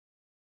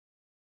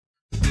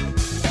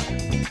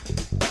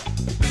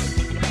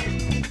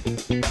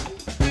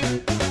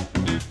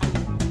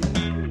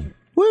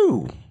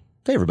Woo!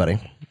 Hey, everybody.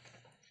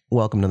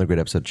 Welcome to another great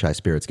episode of Chai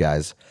Spirits,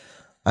 guys.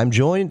 I'm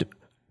joined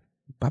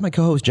by my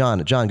co-host,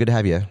 John. John, good to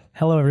have you.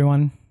 Hello,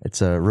 everyone.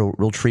 It's a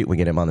real treat when we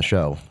get him on the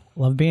show.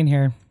 Love being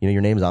here. You know,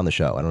 your name's on the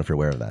show. I don't know if you're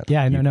aware of that.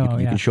 Yeah, You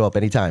yeah. can show up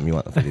anytime you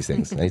want for these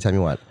things. Anytime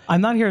you want.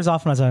 I'm not here as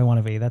often as I want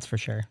to be, that's for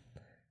sure.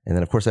 And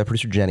then, of course, I have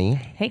producer Jenny.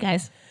 Hey,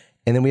 guys.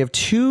 And then we have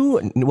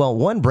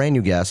one brand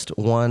new guest,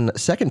 one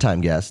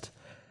second-time guest.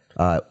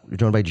 We're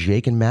joined by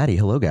Jake and Maddy.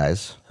 Hello,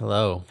 guys.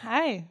 Hello.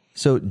 Hi.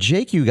 So,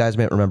 Jake, you guys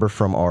might remember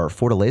from our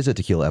Fortaleza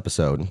Tequila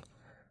episode.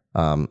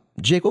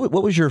 Jake,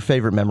 what was your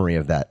favorite memory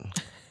of that?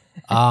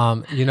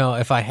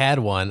 If I had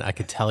one, I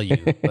could tell you,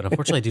 but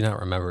unfortunately, I do not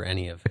remember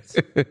any of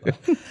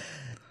it.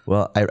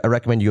 Well, I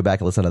recommend you go back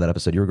and listen to that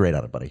episode. You were great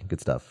on it, buddy.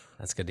 Good stuff.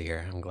 That's good to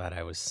hear. I'm glad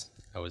I was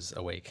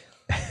awake.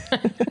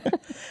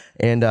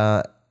 And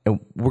we're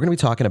going to be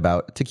talking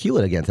about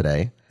tequila again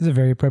today. This is a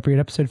very appropriate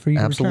episode for you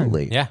to return.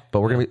 Absolutely. Yeah.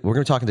 But we're going to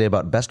be talking today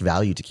about best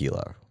value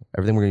tequila.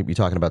 Everything we're going to be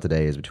talking about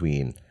today is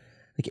between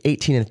like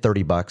 $18 and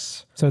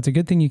 $30. So it's a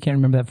good thing you can't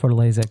remember that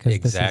Fortaleza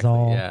because this is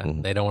all... Yeah.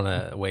 They don't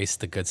want to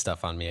waste the good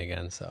stuff on me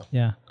again. So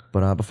Yeah.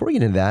 But before we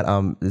get into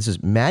that, this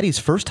is Maddie's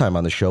first time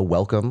on the show.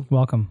 Welcome.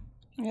 Welcome.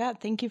 Yeah,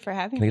 thank you for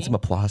having Can I me. get some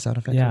applause sound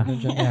effects?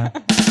 Yeah.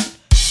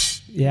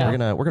 Yeah. We're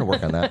gonna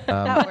work on that.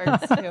 That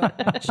works too.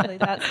 Actually,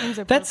 that seems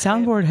appropriate. That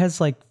soundboard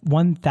has like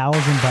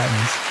 1,000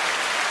 buttons.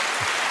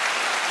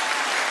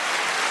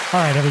 All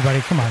right,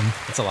 everybody, come on.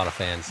 that's a lot of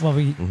fans. Well,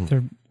 they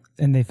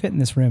fit in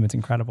this room. It's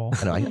incredible.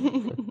 I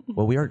know,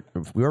 well, we are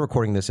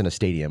recording this in a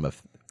stadium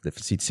that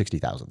seats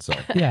 60,000. So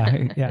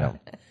Yeah.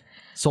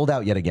 sold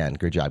out yet again.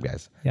 Great job,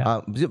 guys.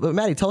 Yeah. But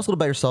Maddie, tell us a little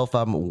about yourself.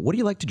 What do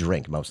you like to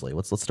drink mostly?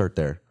 Let's start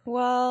there.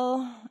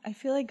 Well, I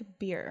feel like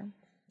beer.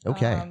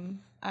 Okay.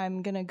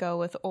 I'm going to go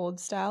with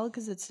old style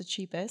because it's the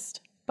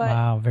cheapest. But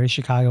Wow, very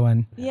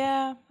Chicagoan.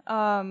 yeah,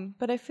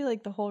 but I feel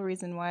like the whole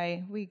reason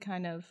why we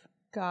kind of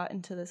got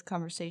into this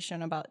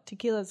conversation about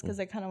tequila is because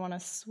I kind of want to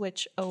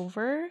switch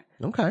over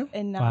Okay.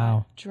 and not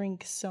Wow.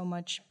 drink so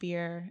much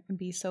beer and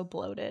be so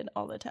bloated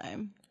all the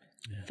time.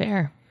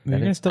 Fair. You're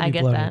going to still I be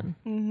get bloated.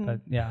 that. But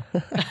yeah.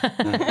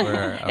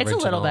 It's a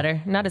little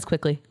better, not as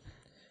quickly.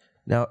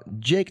 Now,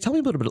 Jake, tell me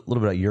a little bit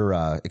about your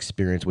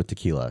experience with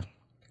tequila.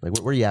 Like,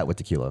 where are you at with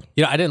tequila?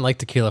 I didn't like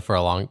tequila for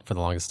the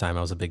longest time.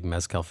 I was a big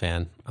mezcal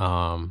fan.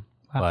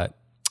 But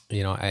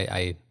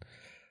I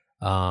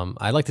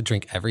like to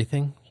drink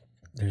everything.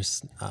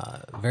 There's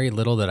very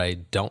little that I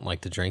don't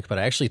like to drink, but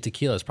actually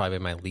tequila is probably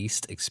my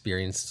least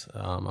experienced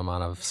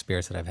amount of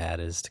spirits that I've had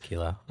is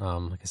tequila.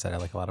 Like I said, I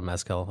like a lot of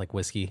mezcal, like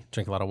whiskey,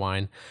 drink a lot of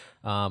wine.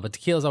 But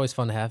tequila is always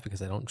fun to have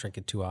because I don't drink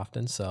it too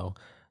often. So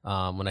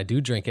when I do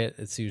drink it,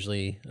 it's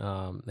usually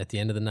at the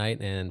end of the night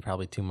and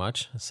probably too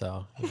much.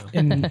 So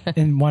In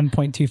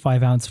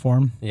 1.25 ounce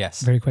form.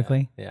 yes, Very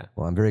quickly. yeah.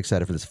 Well, I'm very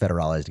excited for this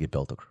Federales to get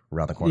built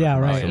around the corner. Yeah,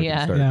 from us, right. so we can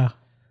Yeah. start Yeah.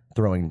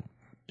 throwing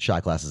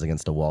shot glasses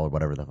against a wall or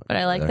whatever. But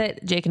I like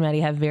that Jake and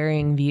Maddy have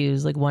varying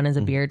views. Like one is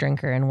a beer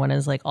drinker and one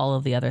is like all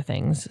of the other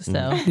things.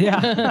 So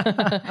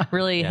Yeah.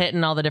 really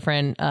hitting all the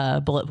different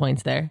bullet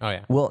points there. Oh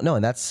yeah. Well, no,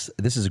 and this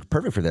is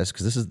perfect for this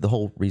because this is the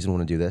whole reason we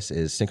want to do this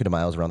is Cinco de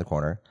Mayo is around the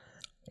corner.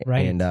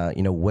 Right. And,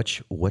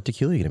 what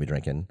tequila are you going to be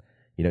drinking?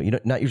 You're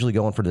not usually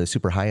going for the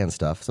super high-end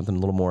stuff, something a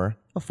little more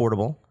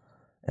affordable.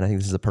 And I think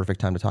this is a perfect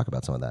time to talk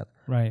about some of that.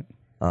 Right.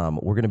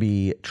 We're going to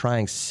be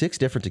trying 6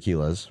 different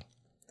tequilas.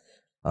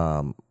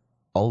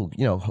 All,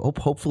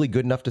 hopefully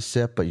good enough to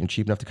sip, but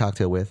cheap enough to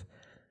cocktail with.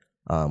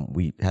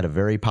 We had a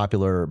very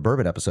popular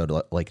bourbon episode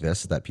like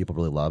this that people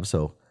really love.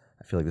 So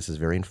I feel like this is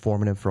very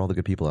informative for all the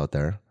good people out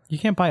there. You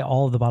can't buy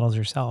all of the bottles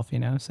yourself,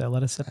 so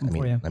let us sip them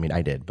for you. I mean,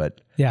 I did,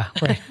 but Yeah,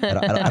 right.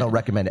 I don't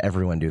recommend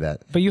everyone do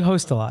that. But you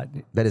host a lot.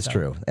 That is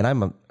true. And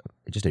I'm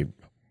just a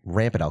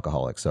rampant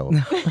alcoholic, so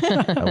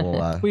I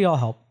will. We all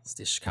help. It's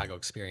the Chicago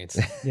experience.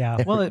 Yeah.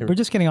 Well, we're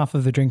just getting off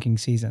of the drinking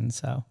season,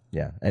 so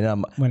Yeah,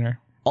 and winter.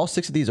 all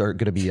 6 of these are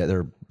going to be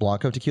they're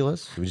Blanco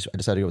tequilas. I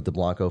decided to go with the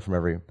Blanco from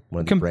every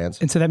one of these brands.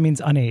 And so that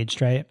means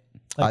unaged, right?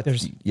 Like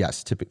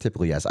Yes,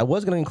 typically yes. I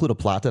was going to include a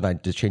Plata, and I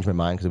just changed my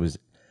mind because it was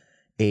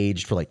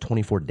aged for like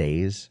 24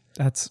 days.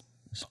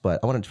 But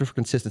I wanted, for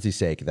consistency's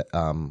sake, that's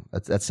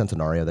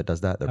Centenario that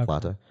does that. They're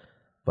Plata.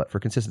 But for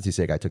consistency's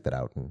sake, I took that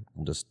out and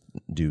we'll just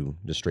do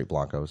just straight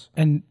Blancos.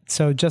 And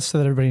so just so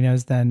that everybody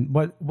knows then,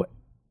 what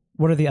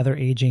are the other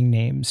aging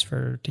names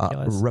for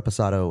tequilas?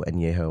 Reposado,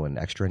 Añejo, and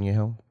Extra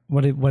Añejo.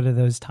 What are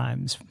those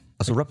times?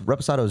 So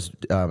Reposado is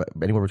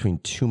anywhere between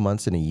 2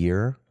 months and a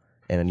year,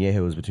 and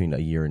Añejo is between a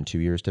year and 2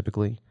 years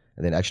typically.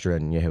 And then Extra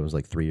Añejo is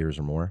like 3 years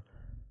or more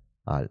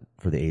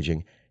for the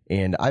aging.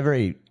 And I'm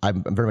very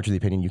much of the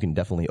opinion you can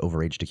definitely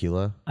overage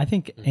tequila. I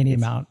think any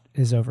amount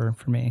is over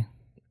for me.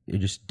 You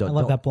just don't. I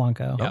love that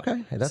Blanco. Yep.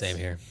 Okay, hey, Same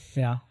here.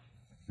 Yeah.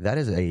 That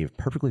is a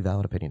perfectly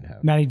valid opinion to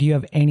have. Maddie, do you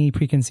have any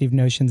preconceived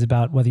notions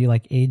about whether you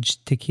like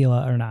aged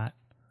tequila or not?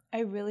 I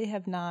really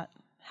have not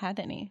had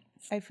any.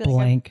 I feel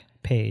Blank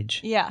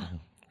page. yeah.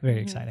 Very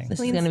exciting. This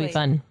Clean is going to be slate.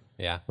 fun.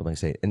 Yeah. What am I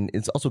say? And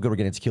it's also good we're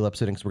getting a tequila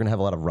episode because we're gonna have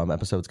a lot of rum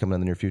episodes coming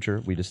in the near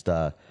future. We just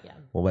intern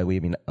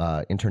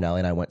Allie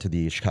and I went to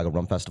the Chicago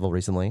Rum Festival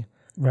recently,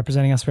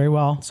 representing us very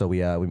well. so we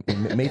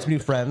made some new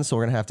friends. So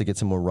we're gonna have to get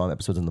some more rum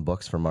episodes in the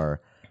books from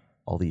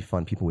all the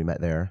fun people we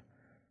met there.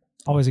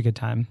 Always a good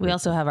time. We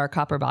also have our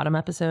Copper Bottom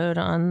episode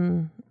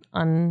on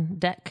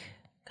deck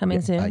coming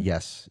soon.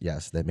 Yes,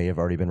 that may have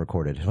already been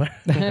recorded.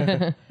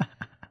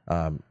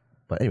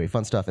 But anyway,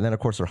 fun stuff. And then of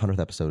course our 100th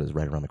episode is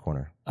right around the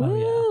corner.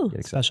 Oh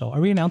yeah, special.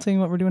 Are we announcing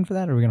what we're doing for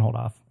that, or are we gonna hold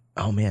off?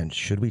 Oh man,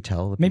 should we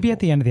tell? Maybe at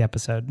the end of the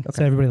episode,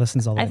 so everybody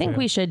listens all the way I think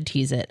through. we should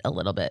tease it a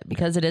little bit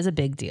because it is a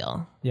big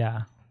deal.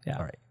 Yeah.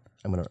 All right,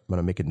 I'm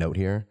gonna make a note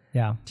here.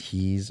 Yeah.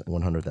 Tease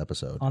 100th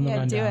episode. On the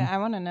Yeah, do rundown. it. I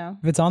want to know.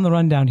 If it's on the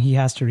rundown, he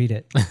has to read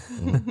it.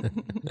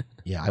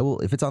 Yeah, I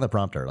will. If it's on the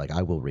prompter,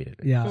 I will read it.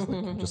 Yeah.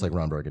 just like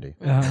Ron Burgundy.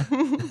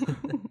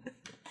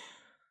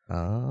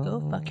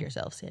 Go fuck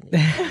yourself, Sandy.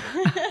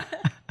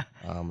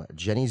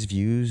 Jenny's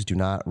views do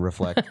not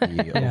reflect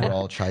the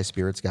overall Chai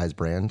Spirits guys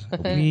brand.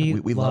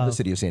 We love the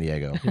city of San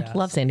Diego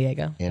Love San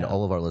Diego. and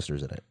all of our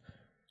listeners in it.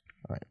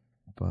 All right,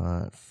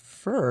 but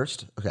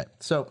first, okay.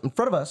 So in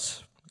front of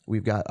us,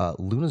 we've got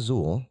Luna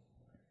Azul.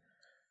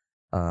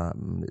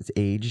 It's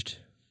aged.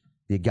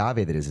 The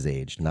agave that is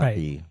aged, not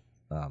the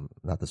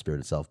spirit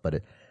itself,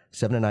 but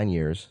 7 to 9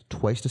 years,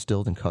 twice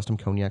distilled in custom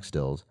cognac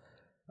stills.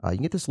 You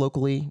can get this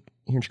locally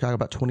here in Chicago,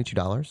 about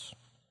 $22.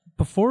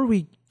 Before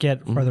we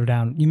get further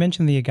down, you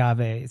mentioned the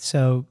agave.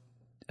 So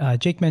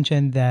Jake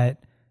mentioned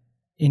that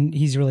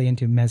he's really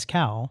into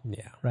mezcal.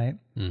 Yeah. Right.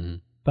 Mm-hmm.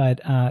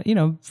 But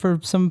for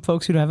some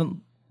folks who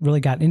haven't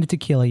really gotten into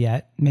tequila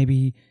yet,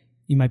 maybe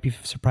you might be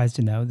surprised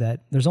to know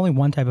that there's only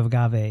one type of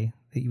agave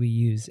that we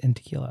use in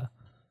tequila.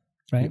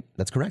 Right.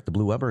 That's correct. The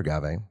Blue Weber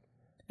agave.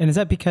 And is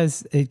that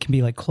because it can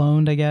be like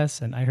cloned, I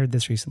guess? And I heard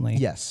this recently.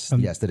 Yes,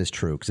 yes, that is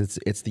true because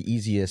it's the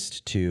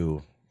easiest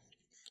to,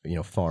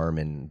 farm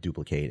and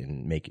duplicate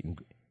and make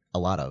a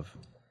lot of.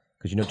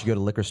 Because if you go to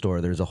the liquor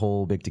store, there's a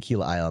whole big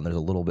tequila aisle and there's a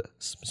little bit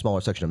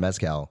smaller section of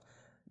mezcal.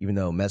 Even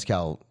though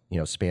mezcal,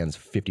 spans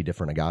 50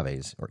 different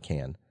agaves or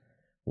can,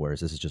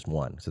 whereas this is just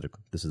one. So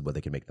this is what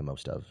they can make the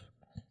most of.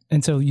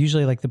 And so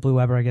usually, like the Blue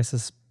Weber, I guess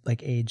is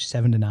like age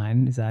 7 to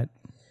 9. Is that?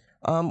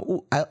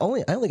 I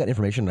only got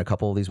information on a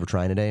couple of these we're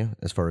trying today,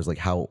 as far as like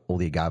how old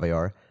the agave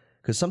are,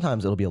 because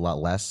sometimes it'll be a lot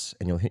less,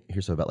 and you'll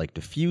hear stuff about like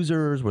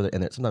diffusers,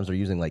 sometimes they're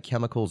using like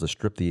chemicals to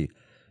strip the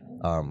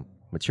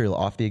material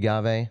off the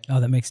agave. Oh,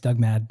 that makes Doug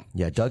mad.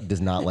 Yeah, Doug does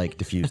not like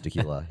diffused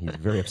tequila. He's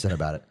very upset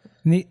about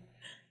it.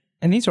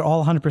 And these are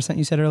all 100%.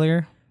 You said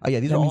earlier. Oh yeah,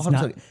 these are all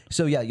 100%.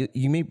 So yeah,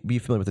 you may be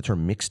familiar with the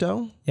term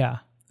mixto. Yeah.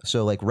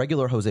 So like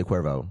regular Jose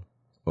Cuervo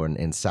or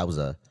in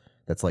Sauza,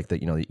 that's like you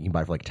can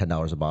buy for like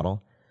 $10 a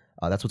bottle.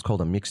 That's what's called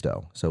a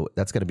mixto. So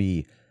that's can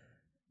be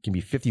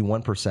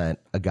 51%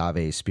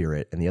 agave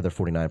spirit, and the other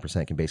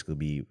 49% can basically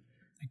be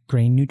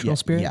grain neutral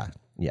spirit.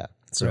 Yeah.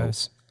 So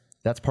Gross.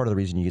 that's part of the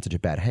reason you get such a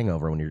bad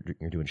hangover when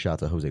you're doing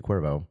shots of Jose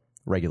Cuervo.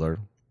 Regular.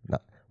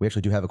 We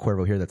actually do have a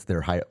Cuervo here. That's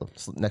their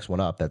next one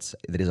up. That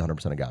is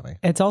 100% agave.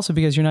 It's also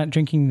because you're not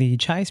drinking the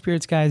Chai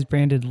Spirits guys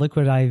branded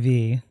liquid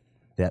IV.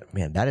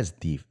 That is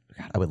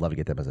I would love to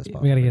get them as a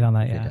sponsor. We got to get on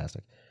that.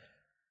 Fantastic.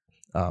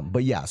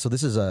 But yeah, so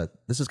this is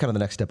kind of the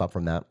next step up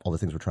from that. All the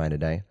things we're trying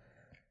today,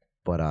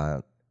 but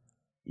I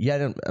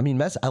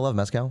love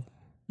mezcal.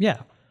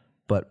 Yeah,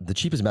 but the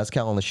cheapest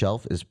mezcal on the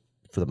shelf is,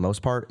 for the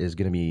most part, is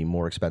going to be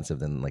more expensive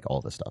than like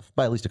all this stuff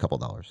by at least a couple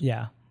dollars.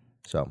 Yeah,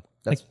 so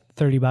that's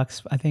like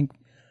 $30, I think.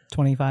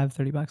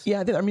 $25-$30.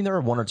 Yeah, there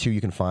are one or two you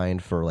can find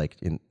for like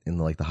in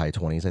like the high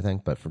 20s, I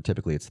think, but for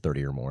typically it's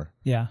 30 or more.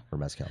 Yeah, for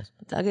mezcals.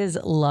 Doug is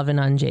loving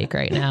on Jake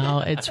right now.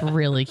 It's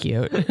really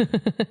cute.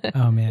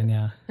 Oh man,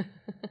 yeah,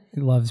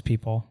 he loves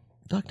people.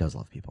 Doug does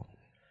love people.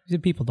 He's a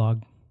people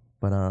dog.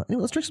 But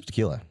anyway, let's drink some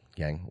tequila,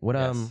 gang.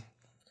 So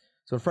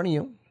in front of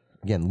you,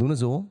 again, Luna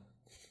Azul.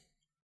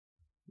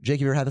 Jake,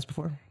 have you ever had this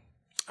before?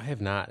 I have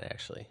not,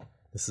 actually.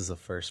 This is a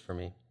first for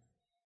me.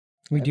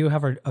 We do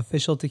have our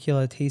official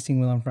tequila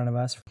tasting wheel in front of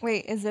us.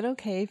 Wait, is it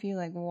okay if you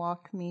like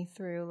walk me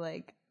through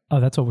like?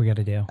 Oh, that's what we got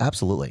to do.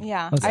 Absolutely.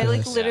 Yeah, Let's I do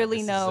like this. literally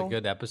this know is a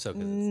good episode.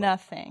 'Cause it's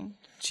nothing.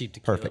 cheap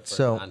tequila. Perfect. For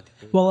So-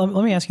 non-tequila. Well,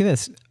 let me ask you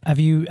this: have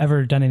you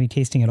ever done any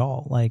tasting at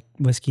all, like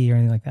whiskey or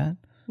anything like that?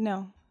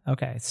 No.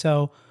 Okay,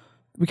 so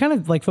we kind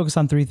of like focus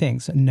on three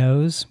things: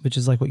 nose, which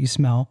is like what you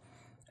smell,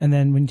 and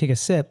then when you take a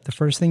sip, the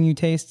first thing you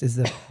taste is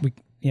that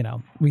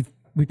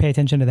we pay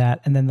attention to that,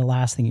 and then the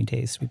last thing you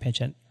taste, we pay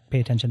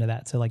attention to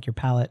that. So like your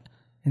palate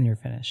and your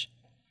finish.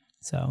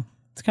 So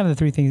it's kind of the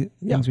three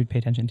things we'd pay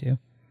attention to.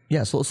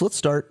 Yeah. So let's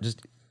start.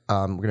 Just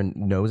we're gonna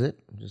nose it.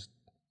 Just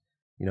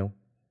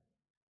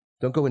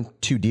don't go in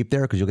too deep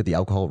there because you'll get the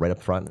alcohol right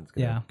up front. It's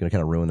gonna kind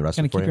of ruin the rest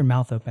Gonna of it for keep your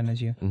mouth open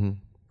as you. Mm-hmm.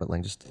 But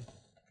like just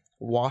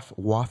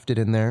waft it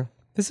in there.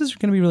 This is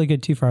going to be really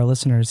good too for our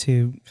listeners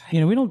who, we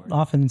don't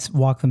often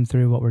walk them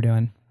through what we're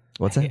doing.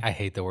 What's that? I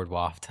hate the word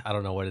waft. I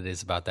don't know what it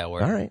is about that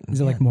word. All right.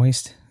 Is it like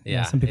moist?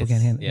 Yeah. Some people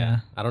can't handle it. Yeah.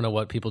 I don't know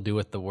what people do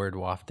with the word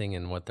wafting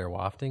and what they're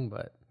wafting,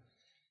 but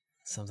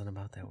something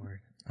about that word.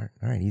 All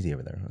right. Easy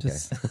over there.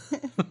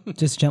 Okay.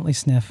 Just gently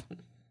sniff.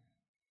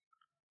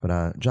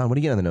 But John, what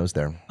do you get on the nose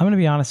there? I'm going to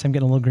be honest. I'm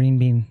getting a little green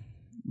bean,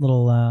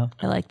 I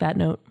like that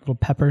note. little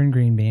pepper and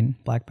green bean,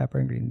 black pepper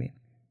and green bean.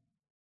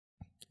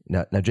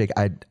 Now, Jake,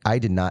 I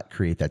did not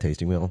create that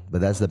tasting wheel,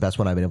 but that's the best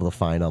one I've been able to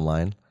find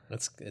online.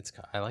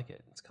 I like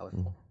it. It's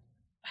colorful.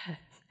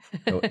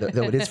 Though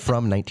it is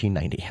from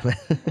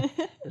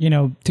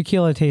 1990.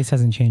 Tequila taste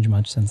hasn't changed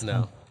much since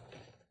then. No.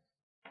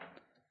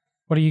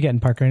 What are you getting,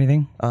 Parker?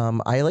 Anything?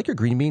 I like your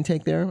green bean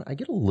take there. I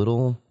get a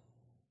little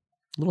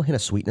hint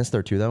of sweetness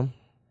there too, though,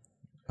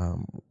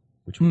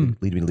 which would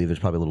lead me to believe there's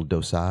probably a little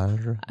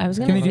dosage. I was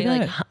Can going we to do say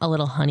that? like a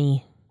little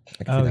honey.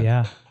 Oh,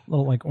 yeah. A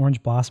little like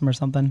orange blossom or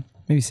something.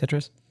 Maybe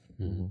citrus.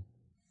 Mm-hmm.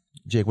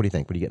 Jake, what do you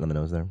think? What are you getting on the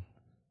nose there?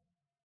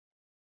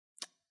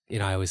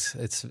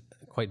 It's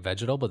quite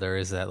vegetal, but there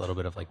is that little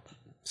bit of like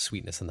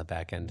sweetness in the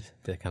back end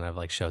that kind of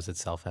like shows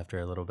itself after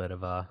a little bit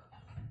of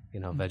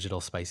vegetal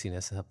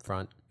spiciness up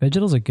front.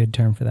 Vegetal's a good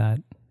term for that.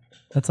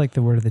 That's like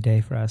the word of the day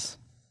for us.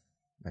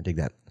 I dig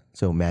that.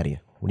 So, Maddie,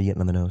 what are you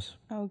getting on the nose?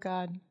 Oh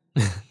God.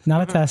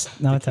 Not a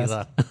test. Not a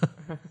test.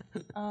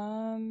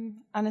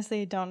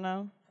 Honestly, I don't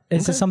know.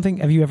 Is this something?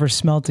 Have you ever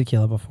smelled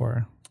tequila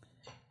before,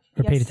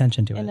 or paid Yes,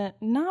 attention to it?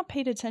 Not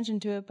paid attention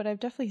to it, but I've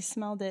definitely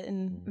smelled it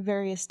in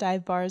various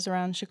dive bars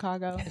around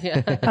Chicago.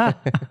 Yeah.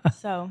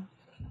 So,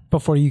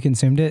 Before you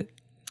consumed it,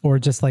 or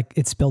just like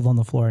it spilled on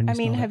the floor? And you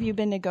smelled have you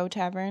been to Go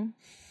Tavern?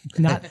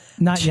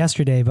 not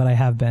yesterday, but I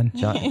have been.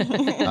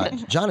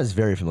 John is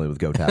very familiar with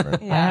Go Tavern.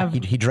 Yeah.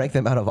 He drank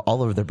them out of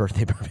all of their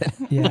birthday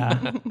bourbon.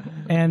 Yeah,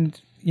 and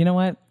you know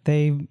what?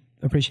 They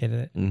appreciated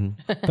it.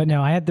 Mm-hmm. But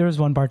no, there was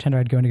one bartender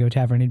I'd go into Go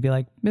Tavern. He'd be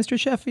like, "Mr.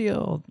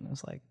 Sheffield," and I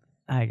was like,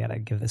 I gotta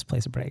give this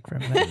place a break for a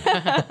minute.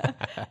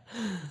 All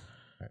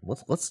right,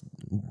 let's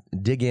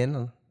dig in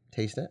and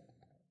taste it.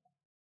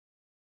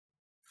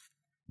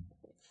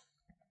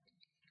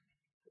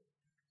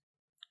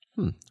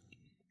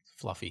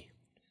 Fluffy.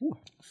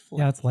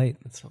 Yeah, it's light.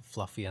 It's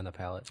fluffy on the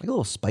palate. Like a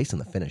little spice in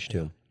the finish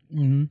too.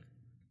 Mm-hmm.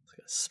 It's like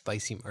a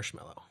spicy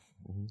marshmallow.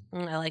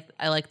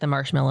 I like the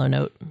marshmallow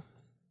note.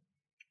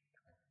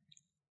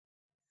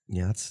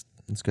 Yeah, that's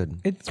good.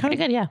 It's Pretty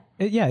good, yeah.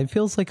 It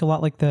feels like a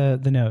lot like the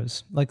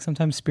nose. Like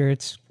sometimes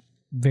spirits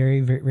vary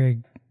very,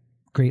 very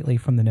greatly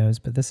from the nose,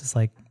 but this is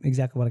like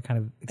exactly what I kind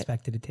of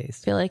expected to I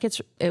taste. feel like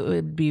it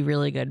would be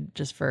really good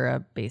just for a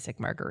basic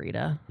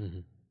margarita. Mm-hmm.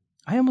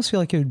 I almost feel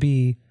like it would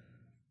be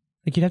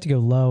like you'd have to go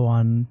low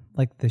on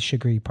like the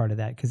sugary part of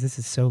that because this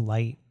is so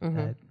light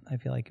that I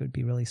feel like it would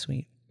be really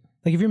sweet.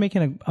 Like if you're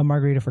making a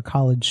margarita for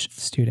college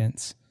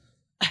students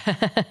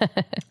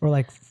or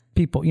like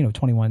people,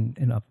 21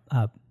 and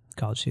up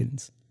college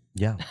students.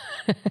 Yeah.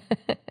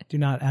 Do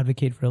not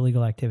advocate for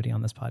illegal activity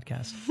on this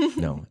podcast.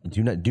 No,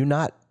 do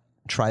not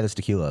try this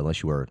tequila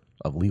unless you are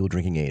of legal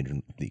drinking age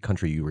in the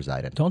country you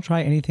reside in. Don't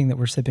try anything that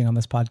we're sipping on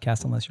this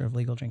podcast unless you're of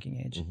legal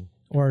drinking age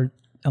or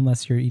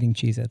unless you're eating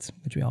Cheez-Its,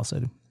 which we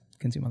also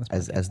consume on this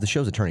podcast. As the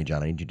show's attorney,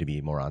 John, I need you to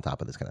be more on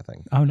top of this kind of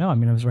thing. Oh, no. I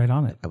mean, I was right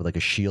on it. I would like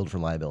a shield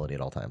from liability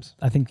at all times.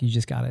 I think you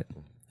just got it.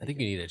 I think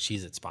you need a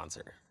Cheez-It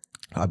sponsor.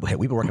 Hey,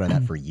 we've been working on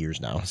that for years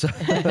now. So.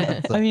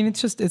 I mean,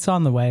 it's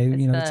on the way.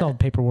 It's all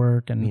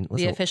paperwork and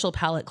The official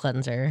palate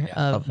cleanser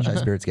of Shy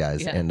Spirits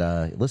guys. Yeah.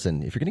 And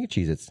listen, if you're going to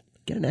get Cheez-Its,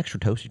 get an extra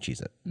toasted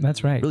Cheez-It.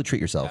 that's right. Really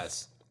treat yourself.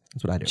 Yes.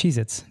 That's what I do.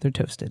 Cheez-Its, they're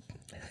toasted.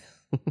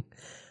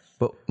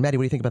 But Maddie,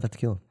 what do you think about that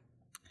tequila?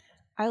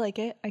 I like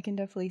it. I can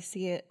definitely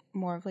see it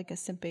more of like a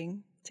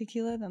sipping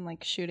tequila than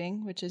like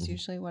shooting, which is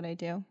usually what I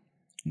do.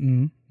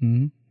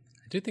 Mm-hmm.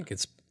 I do think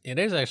it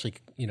is actually,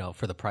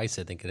 for the price,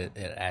 I think it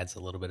adds a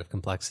little bit of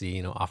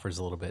complexity, offers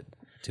a little bit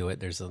to it.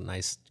 There's a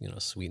nice,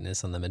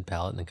 sweetness on the mid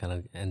palate and it kind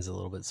of ends a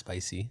little bit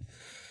spicy.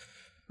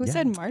 Who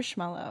said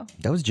marshmallow?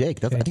 That was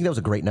Jake. I think that was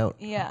a great note.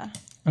 Yeah.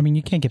 I mean,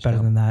 you can't get better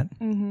than that.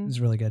 It was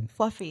really good.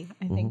 Fluffy,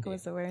 I think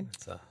was the word.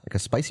 It's a Like a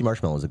spicy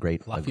marshmallow is a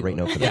great note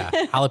for that.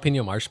 yeah,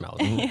 jalapeno marshmallow.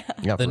 Yeah,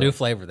 The for new real.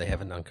 flavor they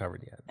haven't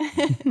uncovered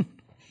yet.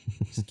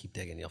 Just keep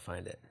digging, you'll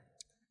find it.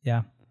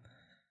 Yeah.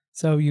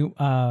 So you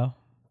have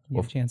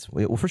a chance.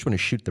 Well, first we're going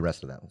to shoot the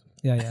rest of that one.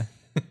 Yeah.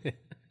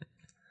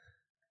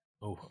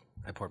 Oh,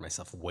 I poured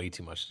myself way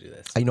too much to do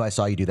this. I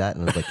saw you do that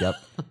and I was like, yep.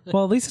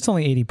 Well, at least it's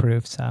only 80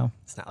 proof, so.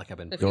 It's not like I've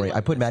been. Don't worry.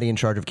 I put Maddie in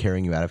charge of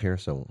carrying you out of here,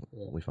 so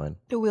we'll be fine.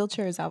 The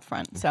wheelchair is out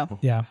front, so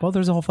Yeah. Well,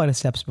 there's a whole flight of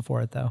steps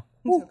before it, though.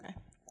 it's okay.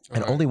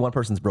 And only one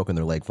person's broken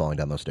their leg falling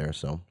down those stairs,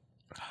 so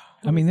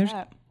I mean, there's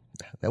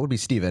that would be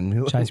Steven.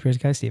 Who, Shy Spirits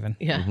guy, Steven.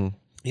 yeah.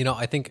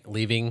 I think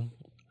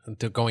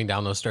going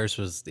down those stairs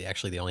was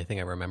actually the only thing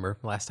I remember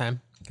last time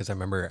because I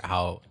remember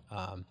how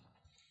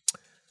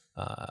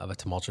of a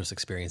tumultuous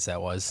experience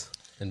that was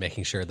and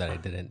making sure that I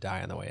didn't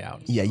die on the way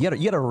out. yeah, you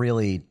gotta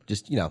really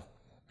just,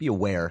 be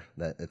aware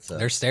that it's...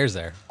 There's stairs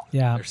there.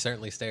 Yeah. There's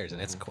certainly stairs,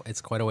 and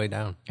it's quite a way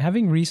down.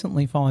 Having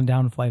recently fallen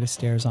down a flight of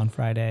stairs on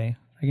Friday,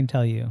 I can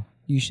tell you,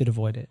 you should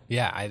avoid it.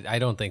 Yeah, I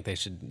don't think they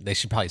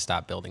should probably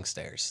stop building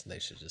stairs. They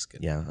should just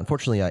get... Yeah,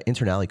 unfortunately,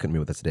 Intern Alley couldn't be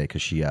with us today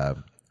because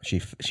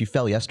she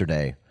fell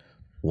yesterday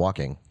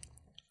walking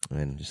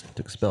and just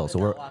took a spill. So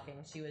we're... walking,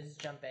 she was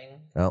jumping.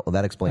 Well,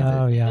 that explains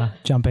Oh, it. yeah.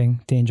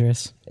 Jumping.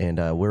 Dangerous. And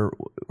we're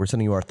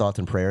sending you our thoughts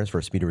and prayers for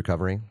a speedy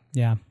recovery.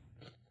 Yeah.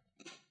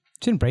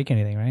 Didn't break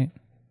anything, right?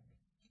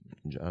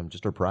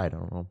 Just her pride. I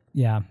don't know.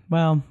 Yeah.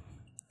 Well,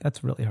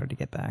 that's really hard to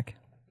get back.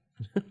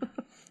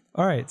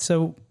 All right.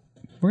 So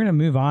we're going to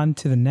move on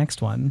to the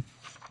next one.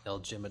 El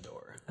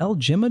Jimador. El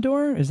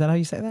Jimador? Is that how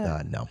you say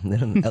that? No.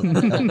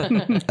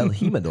 El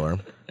Jimador.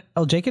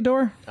 El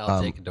Jacador? El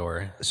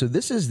Jacador. So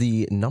this is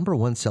the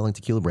 #1 selling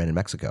tequila brand in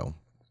Mexico.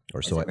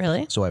 Or so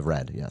really? So I've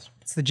read, yes.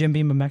 It's the Jim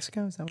Beam of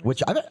Mexico? Is that what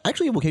Which I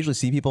actually will occasionally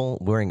see people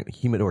wearing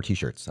Jimador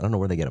t-shirts. I don't know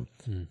where they get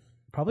them.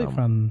 Probably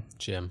from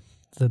Jim.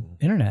 the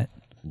internet.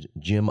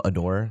 Jim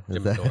Adore.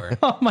 Is that- Jimador.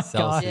 Oh my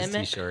Sells God. his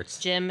t-shirts.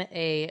 Jim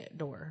A.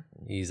 Door.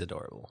 He's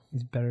adorable.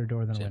 He's better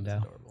door than a Jim's window.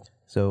 adorable.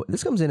 So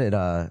this comes in at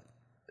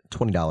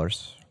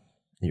 $20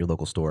 at your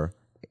local store.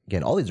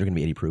 Again, all these are going to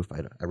be 80 proof.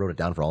 I wrote it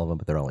down for all of them,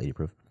 but they're all 80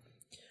 proof.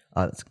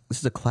 This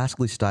is a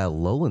classically styled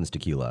Lowlands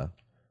tequila,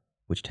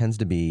 which tends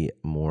to be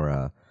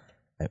more,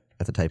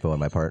 that's a typo on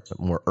my part, but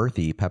more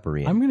earthy,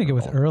 peppery. I'm going to go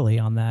with early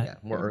on that. Yeah,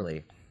 more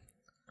early.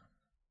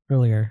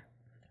 Earlier.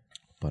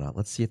 But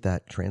let's see if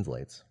that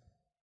translates.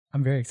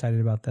 I'm very excited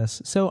about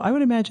this. So I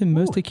would imagine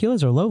most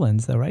tequilas are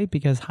lowlands though, right?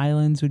 Because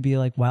Highlands would be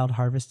like wild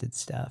harvested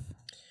stuff.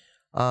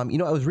 I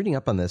was reading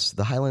up on this.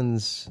 The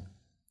Highlands,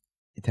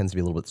 it tends to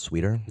be a little bit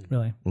sweeter.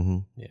 Really? Mm-hmm.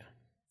 Yeah.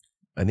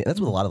 I mean, that's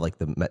with a lot of like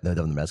the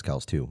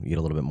mezcals too. You get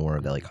a little bit more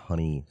of that like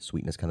honey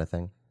sweetness kind of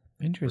thing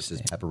Interesting.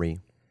 versus peppery.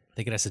 I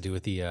think it has to do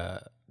with the,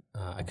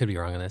 I could be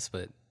wrong on this,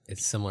 but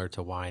it's similar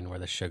to wine where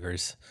the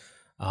sugars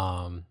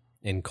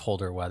in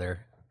colder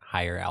weather,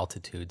 higher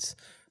altitudes,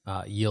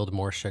 yield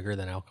more sugar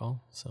than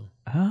alcohol. So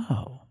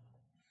Oh.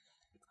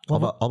 All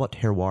about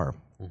terroir,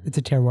 It's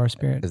a terroir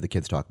spirit. as the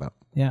kids talk about.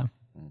 Yeah.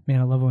 Man,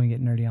 I love when we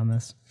get nerdy on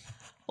this.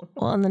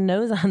 Well, on the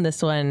nose on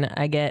this one,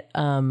 I get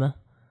some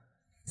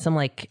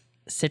like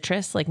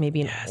citrus, like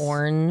maybe an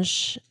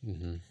orange.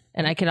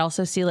 And I could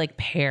also see like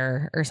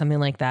pear or something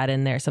like that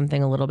in there,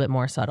 something a little bit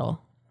more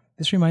subtle.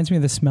 This reminds me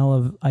of the smell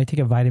of, I take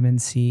a vitamin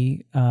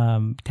C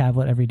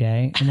tablet every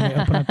day, and when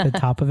I open up the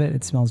top of it,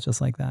 it smells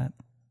just like that.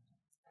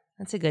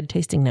 That's a good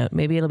tasting note.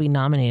 Maybe it'll be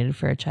nominated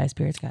for a Chai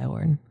Spirits Guy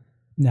Award.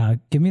 Now,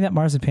 give me that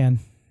marzipan.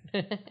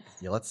 Yeah,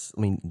 John's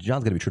going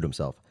to be true to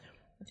himself.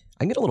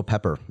 I can get a little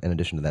pepper in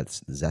addition to that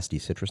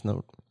zesty citrus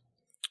note.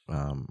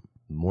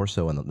 More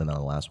so than on the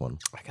last one.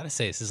 I gotta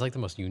say, this is like the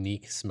most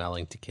unique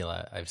smelling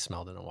tequila I've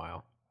smelled in a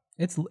while.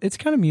 It's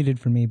kind of muted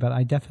for me, but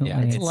I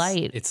definitely... It's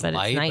light, It's but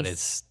light, it's but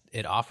nice.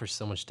 it offers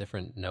so much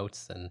different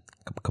notes and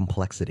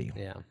Complexity.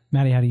 yeah.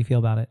 Maddie, how do you feel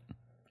about it?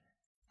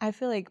 I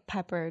feel like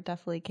pepper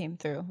definitely came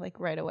through like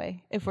right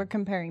away. If we're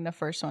comparing the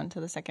first one to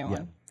the second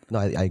one. No,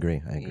 I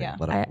agree. Yeah.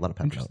 A lot of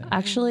pepper.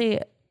 Actually,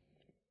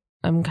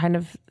 I'm kind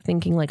of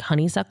thinking like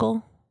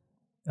honeysuckle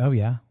Oh,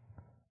 yeah.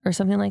 or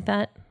something like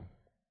that.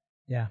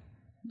 Yeah.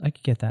 I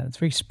could get that. It's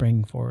very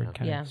spring forward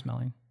kind Yeah. of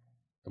smelling.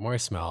 The more I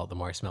smell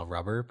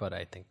rubber, but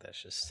I think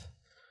that's just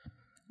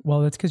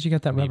Well, that's because you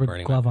got that Me rubber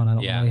burning glove my- on. I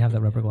don't yeah. really have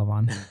that rubber glove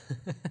on.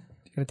 You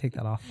got to take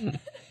that off.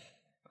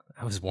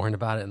 I was warned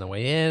about it on the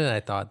way in, and I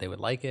thought they would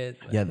like it.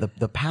 but- Yeah,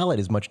 the palate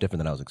is much different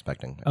than I was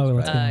expecting. Oh,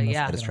 let's get on.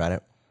 yeah. I just tried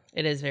it.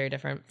 It is very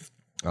different.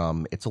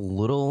 It's a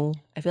little,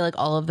 I feel like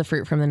all of the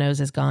fruit from the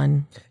nose is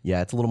gone.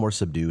 it's a little more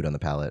subdued on the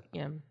palate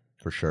Yeah.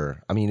 for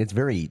sure. I mean, it's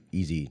very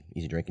easy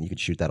drinking. You could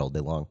shoot that all day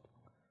long.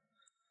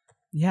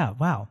 Yeah.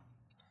 Wow.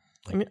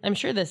 I'm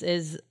sure this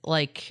is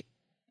like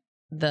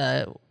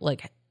the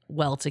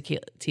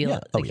tequila, Yeah.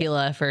 Oh, yeah.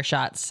 tequila for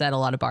shots at a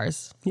lot of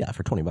bars. Yeah,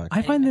 for $20.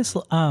 I find this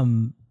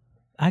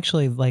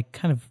actually like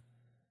kind of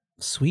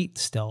sweet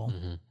still.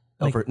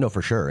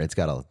 For sure. It's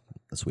got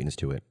a sweetness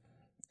to it.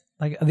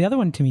 Like the other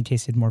one to me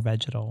tasted more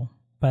vegetal,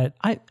 but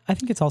I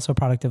think it's also a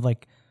product of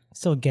like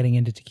still getting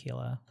into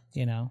tequila,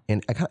 you know?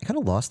 And I kind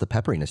of lost the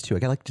pepperiness too. I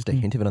got like just a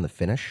hint of it on the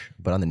finish,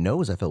 but on the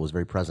nose, I felt it was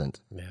very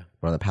present. Yeah.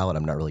 But on the palate,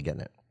 I'm not really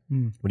getting it.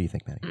 What do you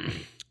think,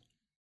 Maddie?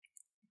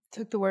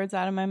 Took the words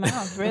out of my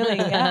mouth. Really?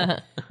 Yeah.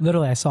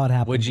 Literally, I saw it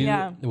happen. Would you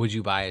Yeah. would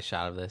you buy a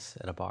shot of this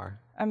at a bar?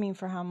 I mean,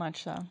 for how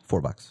much though?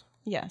 $4.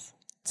 Yes.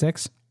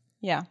 6,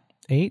 Yeah.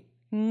 8?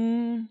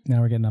 Mm, Now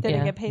we're getting up did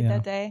there. I get paid Yeah.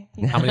 that day?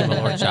 How many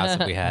Malort shots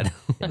have we had?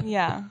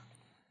 Yeah.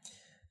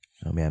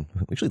 Oh man!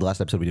 Actually, the last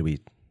episode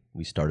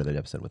we started the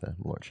episode with a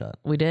Malort shot.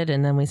 We did,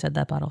 and then we said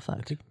that bottle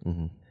fucked.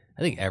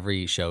 I think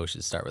every show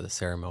should start with a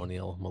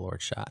ceremonial Malort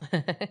shot. Oh,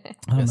 A mess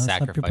up your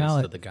sacrifice to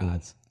palate. the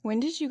gods. When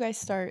did you guys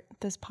start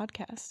this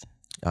podcast?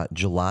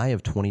 July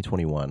of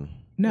 2021.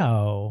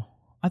 No,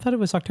 I thought it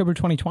was October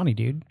 2020,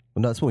 dude.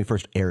 Well, no, that's when we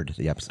first aired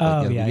the episode.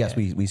 Oh, yeah, Yes,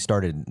 yeah. we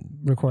started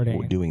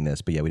Recording. doing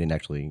this, but yeah, we didn't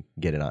actually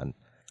get it on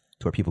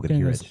to where people could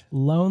During hear those it.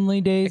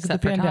 lonely days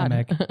Except of the for Todd.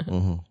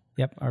 pandemic.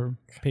 Yep, our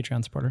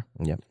Patreon supporter.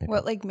 Yep.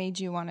 What like made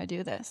you want to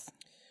do this?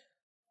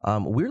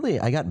 Weirdly,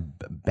 I got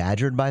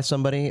badgered by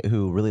somebody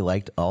who really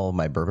liked all of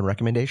my bourbon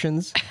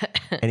recommendations,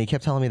 and he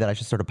kept telling me that I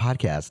should start a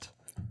podcast.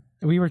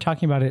 We were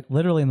talking about it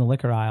literally in the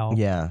liquor aisle.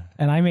 Yeah.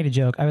 And I made a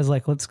joke. I was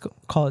like, let's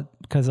call it,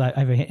 because I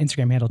have an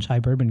Instagram handle, Chai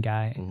Bourbon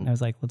Guy. And I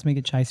was like, let's make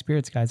it Chai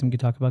Spirits Guys, and we could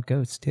talk about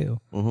ghosts too.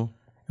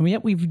 And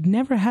yet we've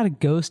never had a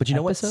ghost But you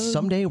know what? episode.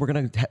 Someday we're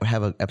going to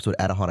have an episode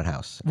at a haunted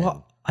house.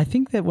 Well, I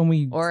think that when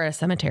we or a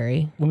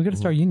cemetery. go to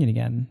Star Union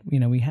again,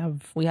 we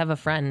have a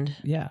friend.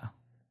 Yeah,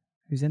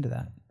 who's into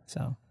that.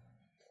 So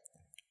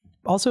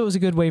also it was a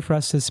good way for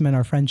us to cement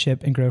our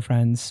friendship and grow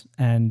friends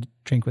and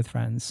drink with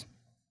friends.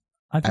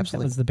 I think that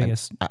was the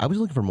biggest. I was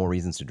looking for more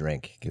reasons to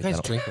drink. You guys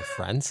drink with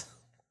friends?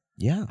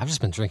 Yeah. I've just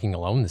been drinking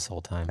alone this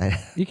whole time.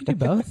 You can do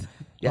both.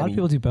 A lot of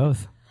people do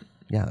both.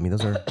 Yeah, I mean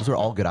those are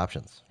all good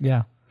options.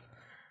 Yeah.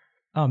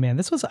 Oh man,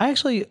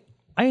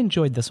 I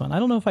enjoyed this one. I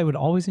don't know if I would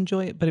always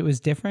enjoy it, but it was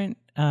different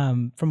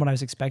from what I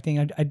was expecting.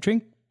 I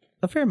drink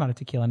a fair amount of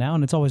tequila now,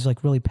 and it's always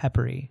like really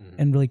peppery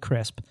and really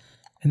crisp.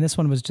 And this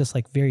one was just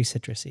like very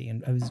citrusy,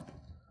 and I was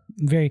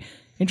very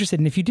interested.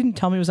 And if you didn't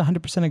tell me it was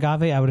 100%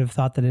 agave, I would have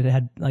thought that it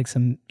had like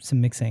some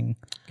mixing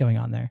going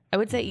on there. I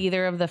would say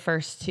either of the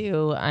first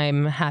two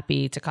I'm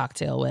happy to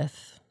cocktail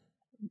with.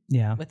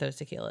 Yeah. With those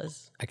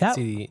tequilas. I can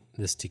see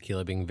this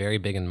tequila being very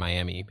big in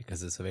Miami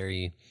because it's a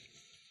very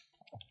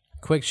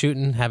quick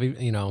shooting, heavy,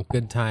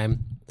 good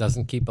time.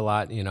 Doesn't keep a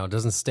lot,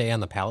 doesn't stay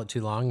on the palate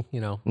too long,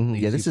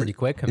 This is pretty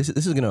quick. This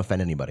is going to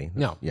offend anybody.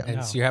 No.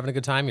 Yeah. So you're having a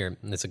good time.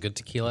 It's a good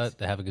tequila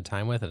to have a good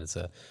time with, and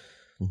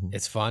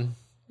it's fun.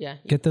 Yeah.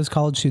 Get those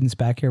college students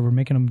back here. We're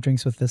making them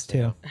drinks with this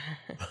too.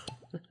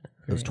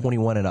 Those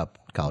 21 and up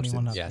college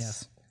students.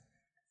 Yes.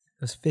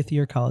 Those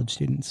 5th-year college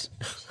students.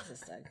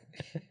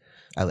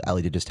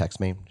 Ali did just text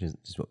me.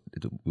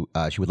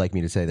 She would like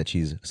me to say that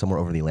she's somewhere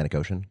over the Atlantic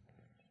Ocean.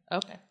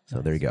 Okay.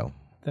 So there you go.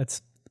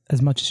 That's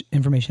as much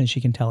information as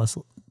she can tell us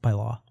by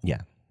law.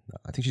 Yeah.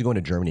 I think she's going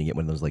to Germany to get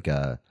one of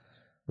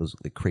those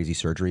crazy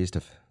surgeries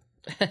to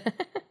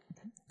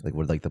like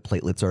where like the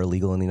platelets are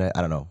illegal in the United.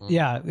 I don't know.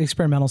 Yeah,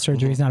 experimental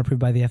surgery is not approved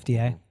by the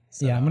FDA.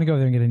 So, yeah, I'm gonna go over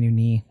there and get a new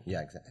knee.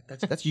 Yeah, exactly.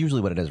 That's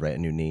usually what it is, right? A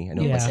new knee. I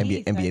know Yeah. like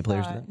Teeth, NBA I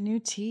players do thought. that. New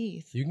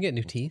teeth. You can get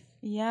new teeth.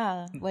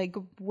 Yeah, like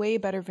way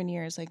better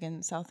veneers, like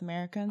in South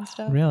America and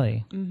stuff.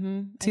 Really?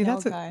 Mm-hmm. See,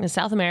 that's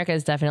South America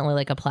is definitely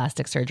like a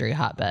plastic surgery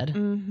hotbed.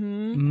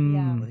 Mm-hmm.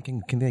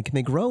 Yeah, Can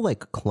they grow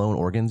like clone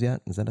organs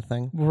yet? Is that a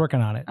thing? We're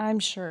working on it. I'm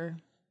sure.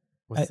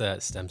 What's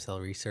that stem cell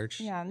research?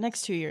 Yeah,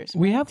 next 2 years.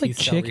 We have like Teeth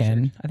cell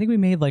chicken. research. I think we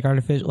made like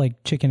artificial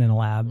like chicken in a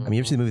lab. I mean, you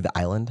ever seen the movie The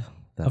Island?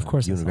 Of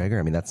course I Ewan saw McGregor.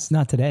 I mean, that's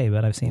Not today,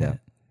 but I've seen it.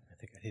 I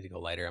think I need to go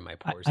lighter on my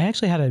pores. I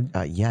actually had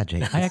yeah,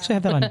 Jake. I actually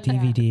have that on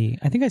DVD.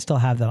 I think I still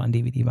have that on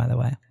DVD, by the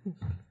way. And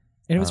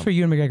it was for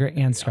Ewan McGregor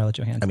and Scarlett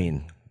Johansson. I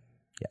mean,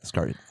 yeah,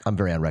 Scar. I'm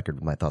very on record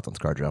with my thoughts on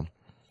ScarJo.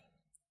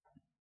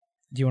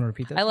 Do you want to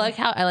repeat that? I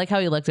like how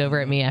he looked over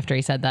at me after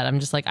he said that. I'm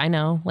just like, I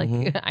know, like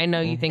I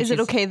know you think. Is it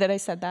okay that I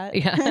said that?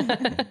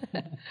 Yeah.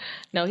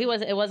 No, he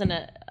wasn't. It wasn't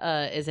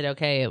a. Is it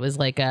okay? It was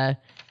like a.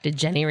 Did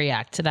Jenny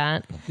react to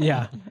that?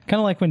 Yeah, kind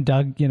of like when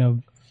Doug,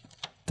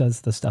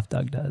 does the stuff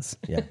Doug does.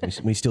 Yeah, when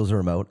he steals the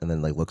remote and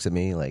then like looks at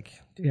me like,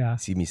 Yeah,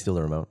 see me steal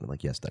the remote. I'm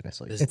like, yes, Doug, I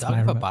saw you. Does It's Doug my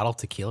have a remote. bottle of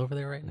tequila over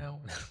there right now?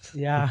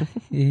 yeah.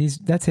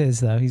 That's his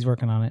though. He's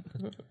working on it.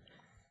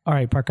 All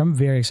right, Parker. I'm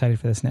very excited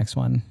for this next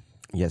one.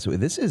 Yeah, so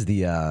this is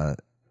the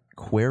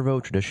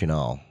Cuervo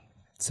Tradicional.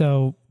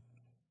 So,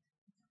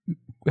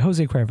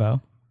 Jose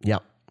Cuervo, Yeah.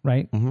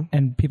 right?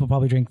 And people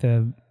probably drink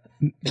the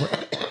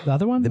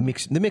other one. The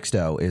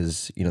mixto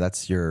is,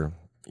 that's your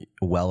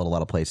well at a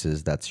lot of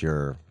places. That's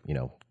your,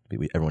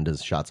 everyone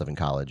does shots of in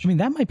college. I mean,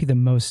 that might be the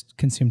most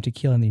consumed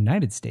tequila in the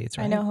United States,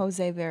 right? I know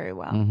Jose very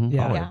well.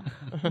 Yeah.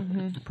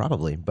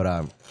 Probably. But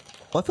I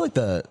feel like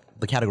the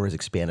category has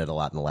expanded a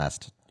lot in the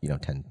last,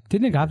 10.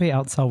 Didn't Agave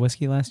outsell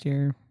whiskey last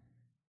year?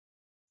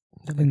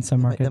 In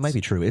some markets, That might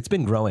be true. It's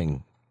been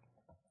growing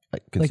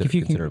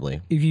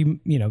considerably. if you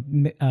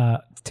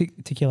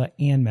tequila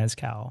and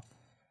mezcal.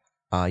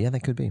 Yeah,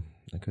 that could be.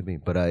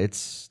 But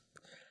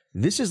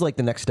this is like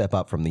the next step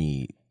up from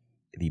the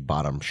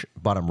bottom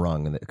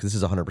rung, because this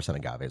is 100%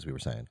 agave, as we were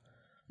saying.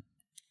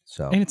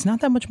 So, And it's not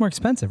that much more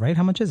expensive, right?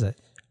 How much is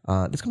it?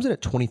 this comes in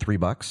at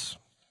 $23.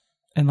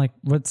 And like,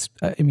 what's?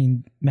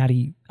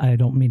 Maddie, I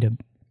don't mean to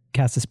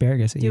cast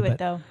asparagus at you, Do it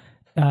but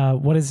though.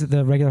 what does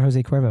the regular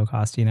Jose Cuervo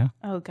cost? Do you know?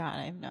 Oh God,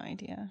 I have no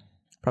idea.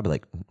 Probably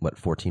like what,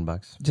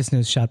 $14? Just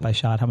knows shot by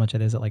shot how much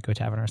it is at like Go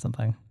Tavern or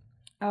something.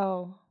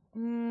 Oh,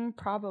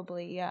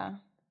 probably yeah.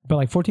 But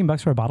like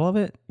 $14 for a bottle of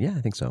it? Yeah,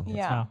 I think so.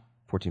 Yeah. Wow.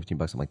 $14, $15,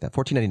 something like that.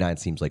 $14.99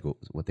 seems like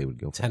what they would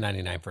go for.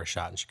 $10.99 for a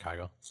shot in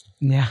Chicago.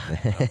 Yeah. I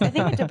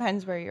think it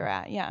depends where you're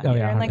at. Yeah. Oh, If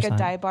yeah, you're in like a 100%.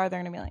 dive bar, they're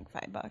gonna be like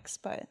 $5.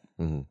 But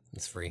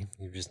It's free.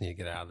 You just need to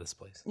get out of this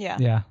place. yeah,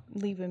 Yeah.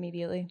 leave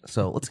immediately.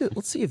 So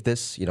let's see if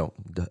this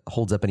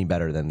holds up any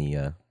better than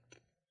the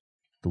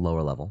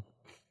lower level.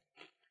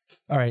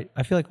 All right.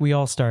 I feel like we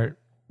all start,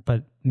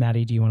 but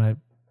Maddie, do you want to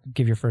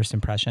give your first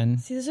impression?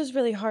 See, this is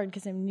really hard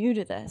because I'm new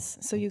to this.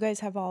 So you guys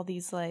have all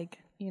these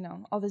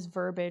all this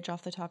verbiage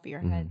off the top of your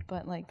head,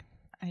 but like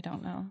I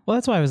don't know. Well,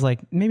 that's why I was like,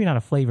 maybe not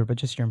a flavor, but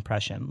just your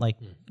impression. Like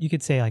you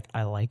could say like,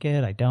 I like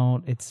it. I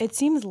don't. It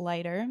seems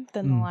lighter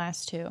than the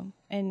last two,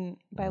 and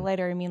by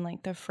lighter I mean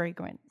like the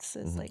fragrance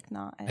is like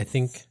not. As I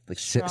think Like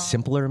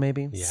simpler,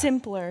 maybe.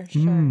 simpler.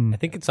 Sure. I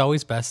think it's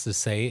always best to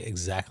say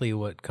exactly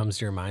what comes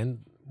to your mind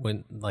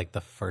when like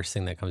the first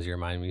thing that comes to your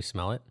mind when you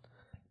smell it.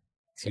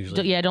 It's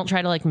usually Yeah, don't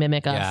try to like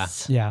mimic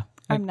us. yeah.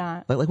 I'm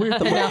not. Like we're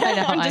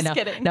I'm just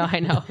kidding. No, I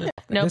know.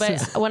 No,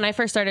 This but when I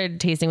first started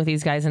tasting with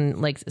these guys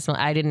and like smell,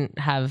 I didn't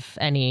have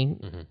any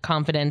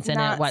confidence in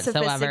Not it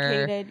whatsoever.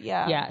 sophisticated,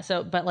 yeah. Yeah.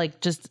 So, but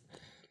like just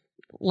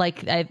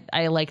like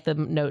I like the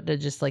note to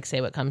just like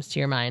say what comes to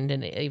your mind,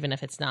 and even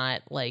if it's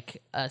not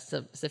like a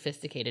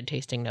sophisticated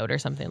tasting note or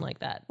something like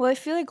that. Well, I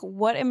feel like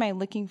what am I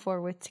looking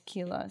for with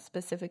tequila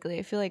specifically?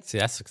 I feel like See,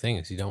 that's the thing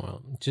is you don't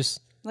want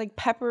just like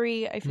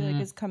peppery. I feel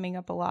like is coming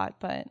up a lot,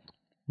 but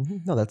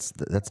No, that's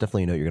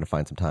definitely a note you're going to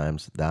find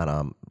sometimes. That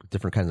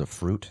different kinds of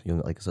fruit,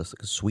 like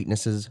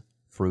sweetnesses,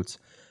 fruits.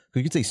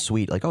 You could say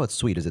sweet, like it's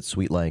sweet. Is it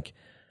sweet like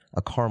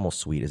a caramel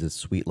sweet? Is it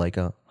sweet like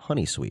a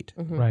honey sweet?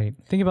 Right.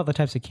 Think about the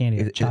types of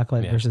candy,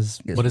 chocolate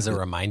versus. what does it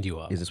remind you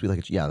of? Is it sweet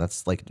like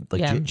that's like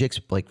Yeah. Jake's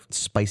like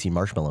spicy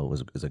marshmallow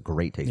is a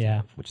great taste.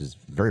 Yeah. Which is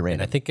very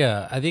random. And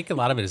I think a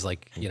lot of it is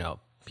like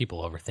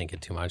people overthink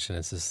it too much, and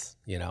it's just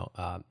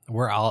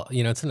we're all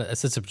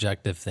it's a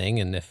subjective thing,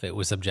 and if it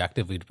was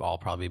objective, we'd all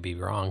probably be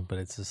wrong. But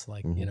it's just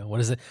like what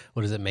does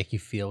it make you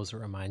feel? What does it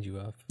remind you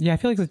of? Yeah, I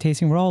feel like the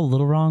tasting, we're all a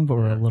little wrong, but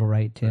we're a little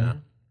right too. Yeah,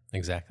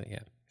 exactly. Yeah.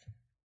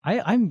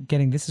 I'm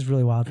getting, this is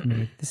really wild for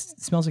me. This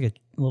smells like a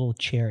little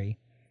cherry,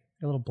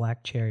 a little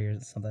black cherry or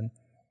something.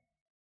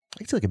 I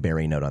can see like a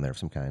berry note on there of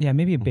some kind. Yeah,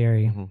 maybe a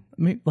berry.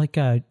 Maybe like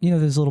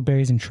those little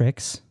berries and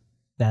tricks.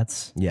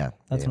 That's Yeah.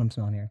 what I'm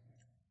smelling here.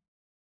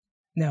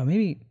 No,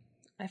 maybe.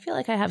 I feel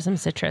like I have some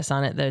citrus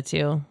on it though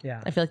too.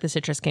 Yeah. I feel like the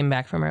citrus came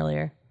back from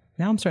earlier.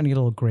 Now I'm starting to get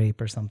a little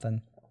grape or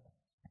something.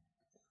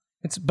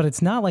 But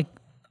it's not like,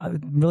 I'm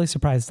really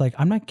surprised. Like,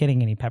 I'm not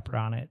getting any pepper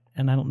on it,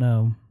 and I don't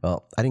know.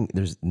 Well, I think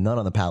there's none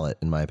on the palate,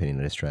 in my opinion.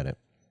 I just tried it.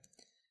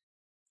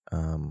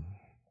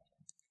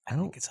 I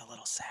think it's a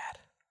little sad.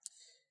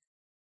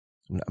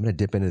 I'm going to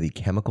dip into the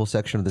chemical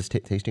section of this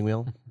tasting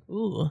wheel.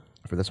 Ooh.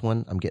 For this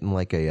one, I'm getting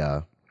like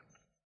maybe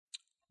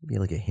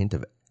like a hint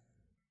of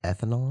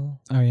ethanol.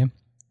 Oh, yeah.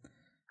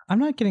 I'm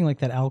not getting like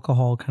that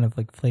alcohol kind of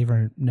like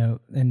flavor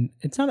note, and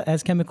it's not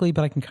as chemically,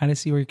 but I can kind of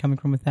see where you're coming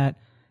from with that.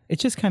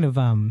 It's just kind of,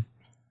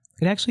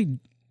 it actually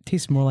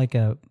tastes more like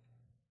I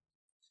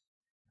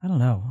don't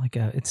know,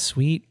 it's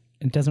sweet.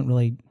 It doesn't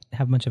really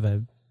have much of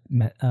a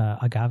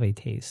agave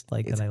taste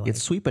like that I like.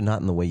 It's sweet, but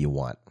not in the way you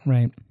want.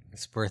 Right.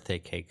 It's birthday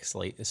cake,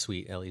 sweet,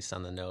 at least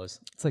on the nose.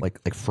 It's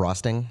like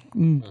frosting.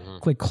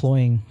 like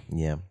cloying.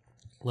 Yeah.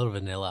 A little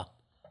vanilla.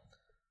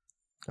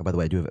 Oh, by the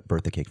way, I do have a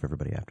birthday cake for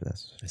everybody after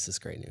this. This is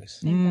great news.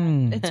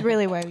 it's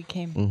really why we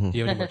came. Do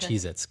you have any more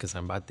Cheez-Its? Because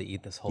I'm about to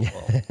eat this whole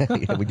bowl.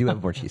 Yeah, we do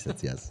have more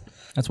Cheez-Its, yes.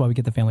 That's why we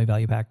get the family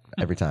value pack.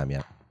 Every time,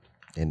 yeah.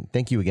 And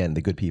thank you again,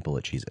 the good people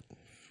at Cheez-It.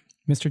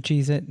 Mr.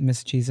 Cheez-It,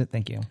 Miss Cheez-It,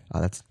 thank you.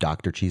 That's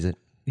Dr. Cheez-It.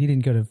 He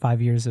didn't go to 5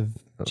 years of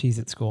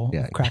Cheez-It school,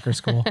 Yeah. cracker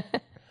school.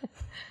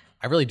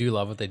 I really do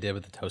love what they did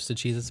with the toasted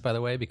Cheez-Its, by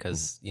the way,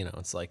 because,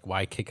 it's like,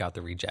 why kick out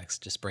the rejects?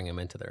 Just bring them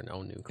into their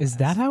own new class. Is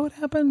that how it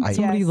happened?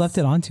 Somebody Yes. left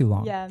it on too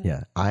long. Yeah.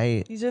 Yeah.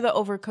 I These are the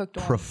overcooked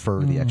ones.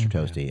 prefer the extra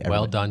toasty.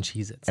 Well done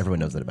Cheez-Its? Everyone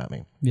knows that about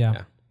me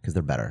Yeah. because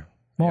they're better.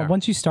 Well,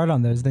 once you start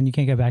on those, then you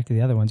can't go back to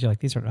the other ones. You're like,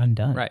 these are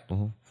undone. Right.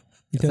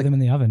 You throw them in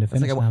the oven to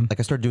finish them. Like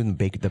I started doing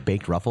the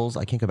baked ruffles.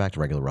 I can't go back to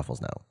regular ruffles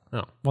now.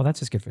 Oh. Well, that's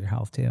just good for your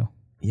health too.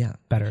 Yeah.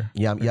 Better.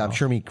 Yeah. I'm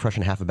sure me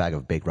crushing half a bag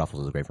of baked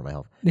ruffles is great for my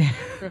health.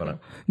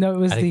 No, it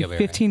was I think the you'll be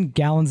 15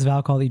 gallons of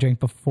alcohol that you drank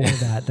before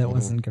that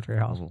wasn't good for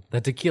your health.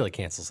 The tequila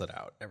cancels it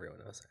out. Everyone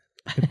knows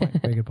that. Good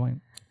point. Very good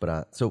point.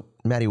 But so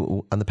Maddie,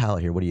 on the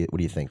palate here, what do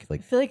you think? Like,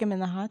 I feel like I'm in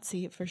the hot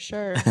seat for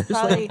sure.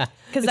 Probably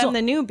because I'm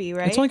the newbie,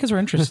 right? It's only because we're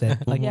interested.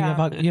 Like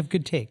Yeah. you have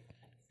good take.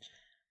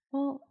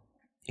 Well,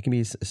 it can be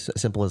as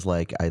simple as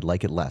like, I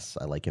like it less.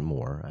 I like it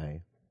more.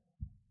 I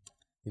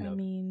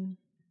mean,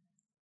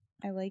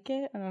 I like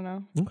it. I don't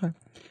know. Okay.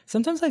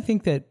 Sometimes I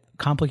think that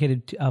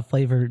complicated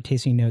flavor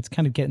tasting notes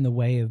kind of get in the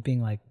way of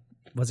being like,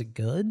 was it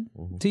good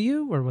to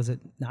you or was it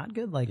not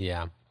good? Like,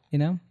 Yeah. you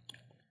know?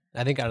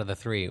 I think out of the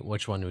three,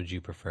 which one would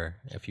you prefer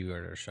if you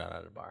were to shot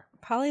at a bar?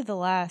 Probably the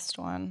last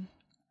one,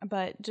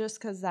 but just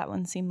because that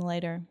one seemed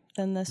lighter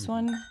than this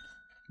one.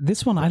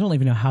 This one, I don't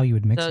even know how you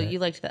would mix So it. you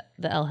liked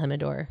the El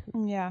Jimador.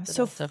 Yeah,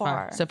 So so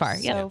far. far. So far,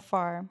 yeah. So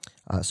far.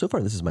 So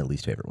far, this is my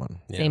least favorite one.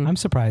 Same. I'm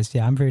surprised.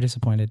 Yeah, I'm very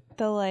disappointed.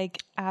 The like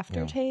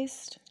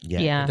aftertaste.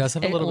 Yeah. It does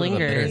have a little bit of a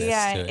lingers. bitterness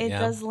Yeah, to it. it yeah.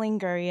 does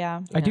linger.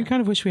 Yeah. I do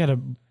kind of wish we had a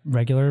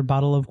regular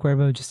bottle of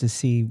Cuervo just to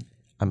see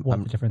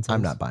what the difference is.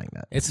 I'm not buying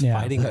that. It's Yeah.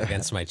 fighting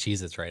against my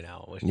Cheez-Its right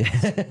now, which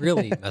is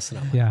really messing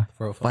up. Yeah.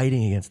 My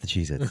Fighting against the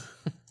Cheez-Its.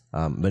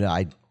 But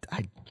I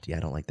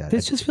don't like that.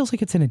 This just feels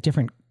like it's in a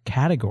different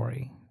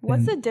category.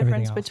 What's than the difference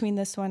everything else. between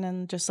this one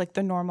and just like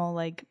the normal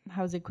like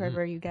Jose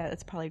Cuervo you get?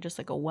 It's probably just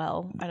like a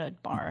well at a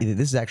bar.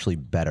 This is actually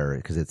better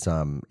because it's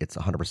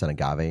 100%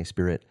 agave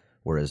spirit,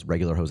 whereas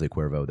regular Jose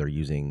Cuervo they're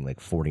using like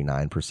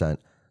 49%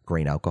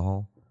 grain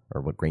alcohol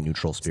or grain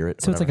neutral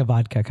spirit. So it's like a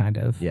vodka kind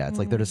of. yeah, it's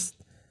like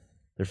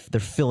they're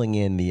filling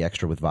in the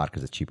extra with vodka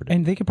because it's cheaper.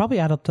 And they could probably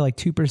add up to like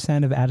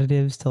 2% of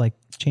additives to like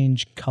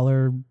change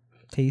color,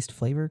 taste,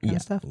 flavor kind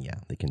of stuff. Yeah,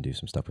 they can do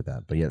some stuff with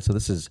that. But yeah, so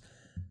this is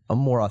a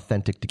more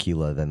authentic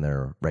tequila than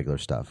their regular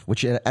stuff,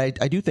 which I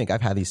do think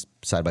I've had these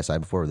side by side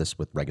before, this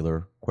with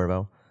regular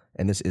Cuervo,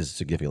 and this is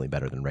significantly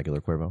better than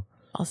regular Cuervo.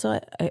 Also,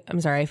 I'm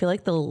sorry. I feel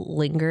like the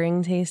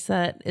lingering taste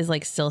that is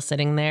like still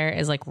sitting there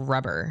is like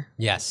rubber.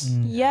 Yes.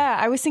 Yeah,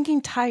 I was thinking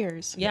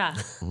tires. Yeah.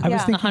 I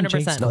was thinking 100%.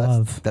 Jake's No,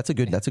 glove. That's a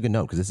good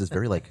note because this is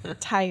very like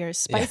Tires.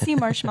 Spicy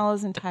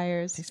marshmallows and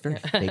tires. it's very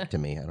fake to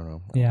me. I don't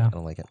know. Yeah. I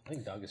don't like it. I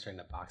think Doug is trying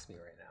to box me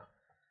right now.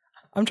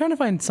 I'm trying to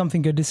find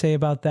something good to say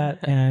about that,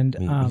 and I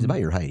mean, he's about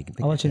your height. You can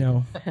think I'll let you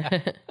know.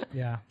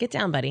 Yeah. Get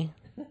down, buddy.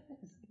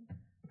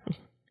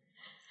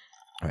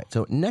 All right.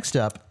 So next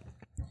up,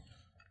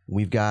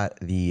 we've got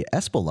the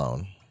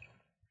Espolón.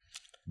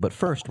 But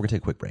first, we're gonna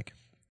take a quick break,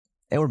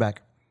 and we're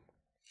back.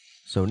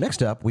 So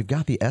next up, we've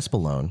got the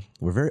Espolón.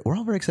 We're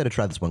all very excited to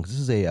try this one because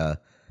this is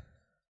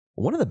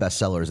one of the best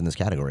sellers in this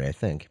category, I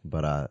think.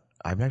 But I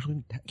can't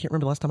remember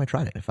the last time I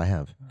tried it. If I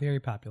have, Very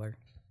popular.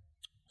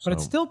 But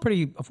it's still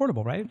pretty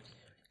affordable, right?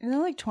 Isn't it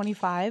like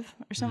 25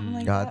 or something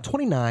like that?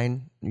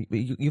 29.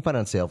 You find it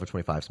on sale for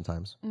 25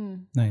 sometimes.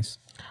 Nice.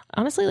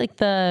 Honestly, like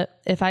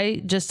if I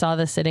just saw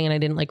this sitting and I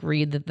didn't like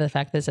read the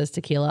fact that it says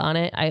tequila on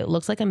it, it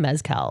looks like a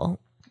mezcal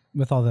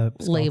With all the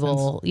skeletons.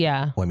 label.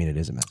 Yeah. Well, I mean, it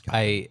is a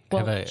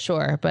mezcal.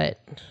 Sure,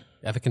 but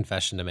I have a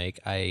confession to make.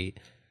 I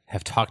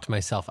have talked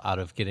myself out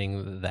of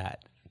getting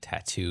that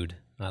tattooed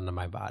onto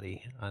my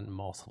body on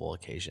multiple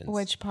occasions.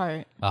 Which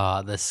part?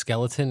 The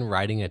skeleton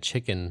riding a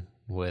chicken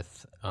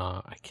with,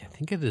 I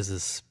think it is a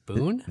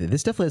spoon.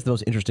 This definitely has the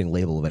most interesting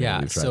label of anything Yeah.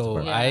 we've tried So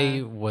so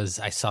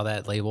far. I saw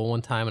that label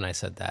one time and I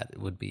said that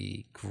would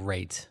be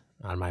great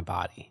on my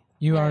body.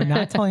 You are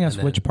not telling us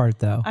which part,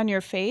 though. On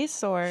your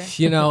face or?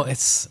 You know,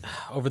 it's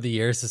over the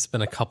years, it's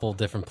been a couple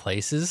different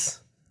places.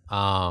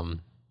 The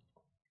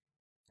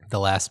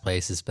last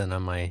place has been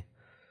on my.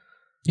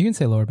 You can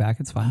say lower back.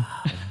 It's fine.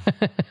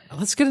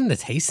 Let's get into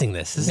tasting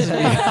this. This is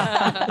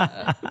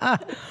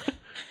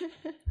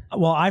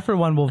Well, I, for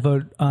one, will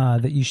vote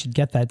that you should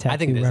get that tattoo. I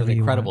think this is an wherever you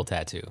incredible want.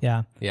 tattoo.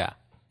 Yeah. Yeah.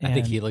 I think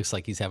And- he looks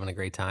like he's having a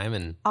great time,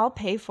 and I'll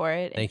pay for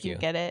it thank if you you.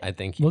 get it. I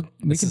think you.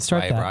 We This can is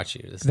start why that. I brought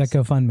you. This That is-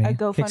 GoFundMe, A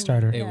GoFundMe.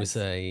 Kickstarter. It was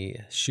a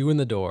shoe in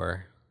the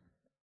door.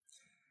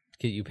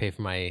 Get you pay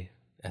for my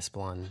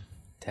Espolón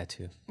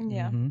tattoo.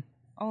 Yeah.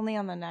 Only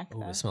on the neck, Oh,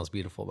 though. it smells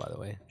beautiful, by the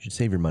way. You should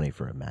save your money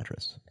for a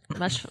mattress.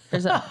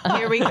 there's a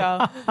Here we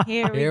go.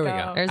 Here we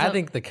go. There's I a-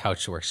 think the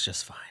couch works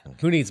just fine.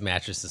 Who needs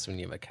mattresses when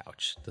you have a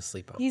couch to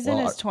sleep on? He's in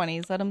his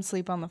 20s. Let him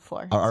sleep on the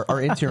floor.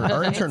 Our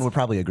intern would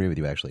probably agree with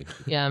you, actually.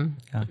 yeah.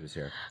 He was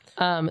here.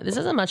 This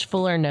has a much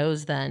fuller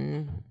nose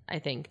than I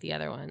think the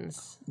other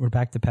ones. We're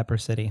back to Pepper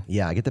City.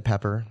 Yeah, I get the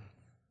pepper.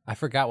 I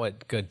forgot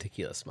what good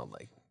tequila smelled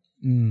like.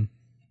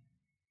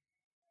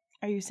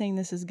 Are you saying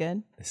this is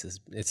good?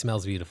 It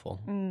smells beautiful.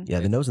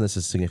 Yeah, the nose in this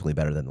is significantly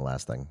better than the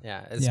last thing.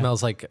 Yeah, it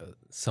smells like it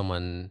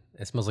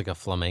smells like a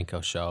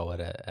flamenco show at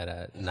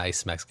a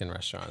nice Mexican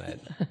restaurant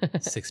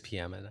at 6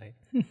 p.m. at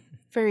night.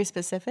 Very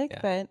specific,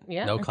 but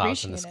Yeah. No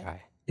clouds in the appreciate it.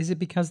 sky. Is it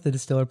because the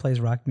distiller plays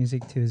rock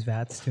music to his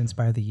vats to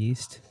inspire the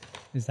yeast?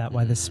 Is that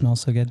why this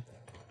smells so good?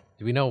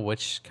 Do we know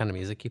which kind of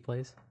music he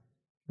plays?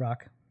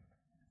 Rock.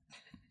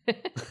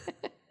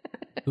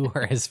 Who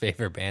are his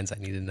favorite bands? I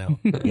need to know.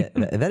 Yeah,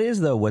 that is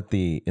though what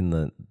in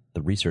the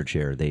research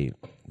here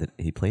that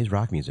he plays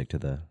rock music to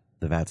the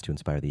vats to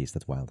inspire the yeast.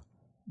 That's wild.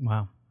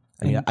 Wow.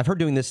 I mean, I've heard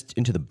doing this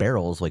into the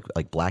barrels, like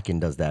Blacken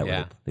does that. Yeah.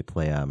 Where they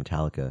play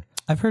Metallica,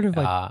 I've heard of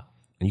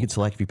and you can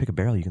select if you pick a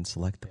barrel, you can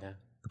select.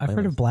 I've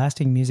heard of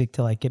blasting music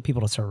to like get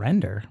people to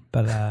surrender,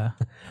 but I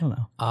don't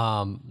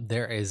know.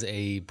 There is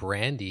a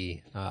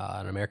brandy,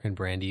 an American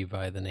brandy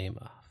by the name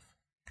of,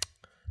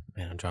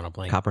 man, I'm drawing a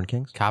blank. Copper and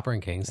Kings. Copper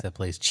and Kings that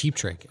plays Cheap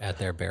Trick at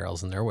their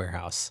barrels in their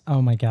warehouse.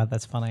 Oh my god,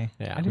 that's funny.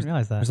 Yeah. I didn't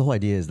realize that. Because the whole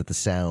idea is that the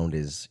sound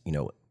is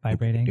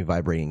Vibrating.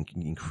 vibrating,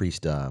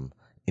 increased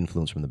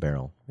influence from the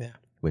barrel. Yeah.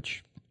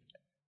 Which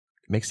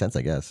makes sense,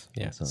 I guess.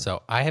 Yeah.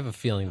 So I have a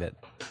feeling that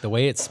the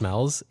way it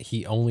smells,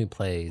 he only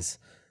plays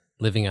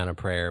 "Living on a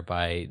Prayer"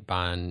 by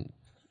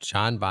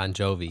John Bon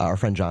Jovi. Our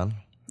friend John.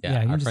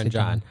 Yeah, you our just friend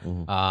said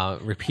John,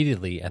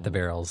 repeatedly at the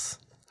barrels,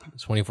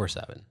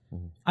 24/7.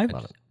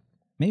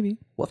 Maybe.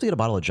 We'll have to get a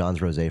bottle of John's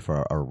Rosé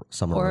for our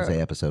summer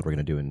rosé episode we're going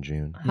to do in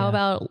June. How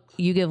about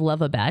You Give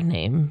Love a Bad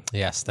Name?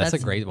 Yes, that's a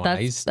great one.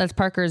 That's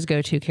Parker's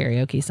go-to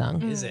karaoke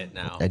song. Is it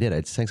now? I did.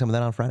 I sang some of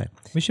that on Friday.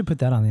 We should put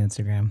that on the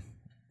Instagram.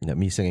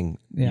 Me singing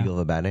Yeah. You Love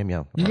a Bad Name.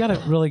 Yeah. You got a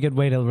really good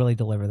way to really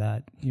deliver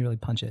that. You really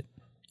punch it.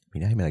 I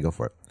mean, I go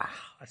for it. I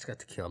just got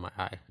tequila in my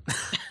eye.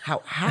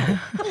 How?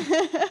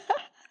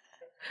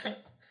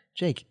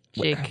 Jake.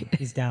 Jake,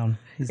 He's down.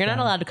 you're not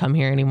allowed to come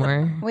here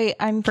anymore. Wait,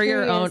 I'm For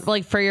your own, curious.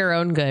 like for your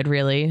own good,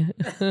 really.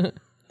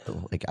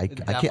 Like I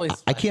definitely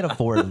can't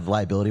afford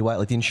liability. Why?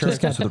 Like the insurance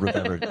goes to the roof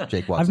whenever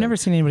Jake walks I've in. never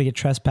seen anybody get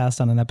trespassed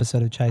on an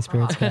episode of Chai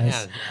Spirits, guys.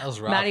 Man, that was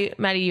rough.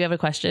 Maddie, you have a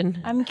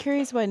question? I'm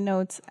curious what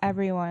notes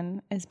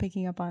everyone is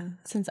picking up on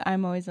since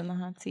I'm always in the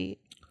hot seat.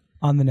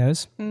 On the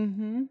nose.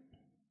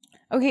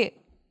 Okay,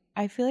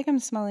 I feel like I'm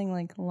smelling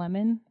like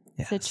lemon,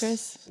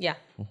 citrus. Yeah.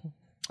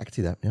 I can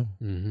see that. Yeah.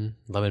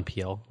 Lemon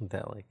peel.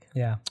 That like.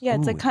 Yeah, Yeah,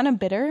 it's like kind of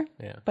bitter,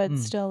 Yeah. but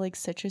still like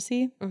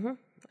citrusy.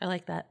 I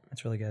like that.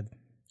 that's really good.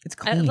 It's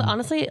clean.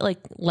 Honestly, like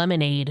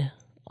lemonade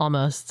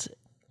almost.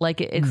 Like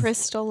it's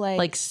Crystal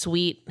like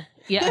sweet.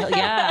 Yeah,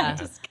 yeah.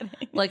 Just kidding.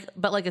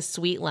 But like a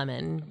sweet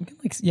lemon.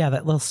 Like, yeah,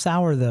 that little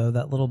sour though,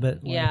 that little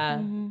bit. Like, Yeah.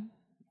 in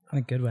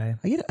a good way.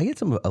 I get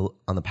some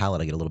on the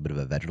palate. I get a little bit of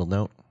a vegetal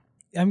note,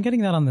 I'm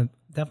getting that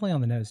definitely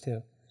on the nose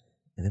too.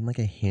 and then like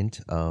a hint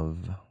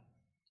of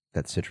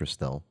that citrus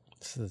still.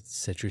 It's a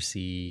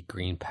citrusy,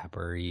 green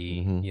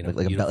peppery,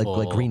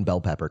 like green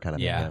bell pepper kind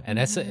of Yeah, thing. and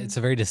it's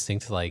a very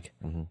distinct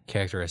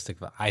characteristic.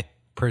 I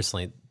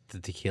personally, the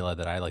tequila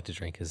that I like to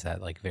drink is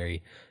that like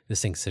very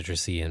distinct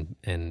citrusy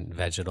and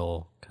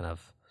vegetal kind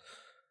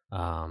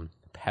of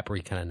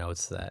peppery kind of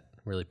notes that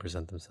really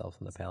present themselves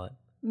on the palate.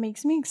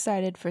 Makes me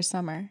excited for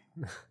summer.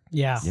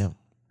 Yeah. Yeah.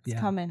 It's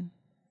coming.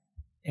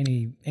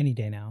 Any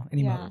day now.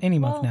 Any month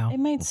Well, now. It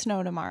might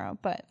snow tomorrow,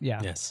 but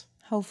Yeah. Yes,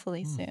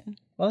 hopefully soon.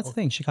 Well, that's the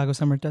thing. Chicago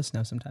summer does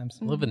snow sometimes.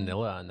 a little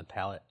vanilla on the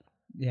palate.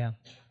 Yeah.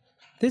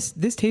 This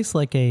tastes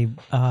like a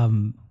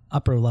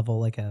upper level,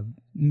 like a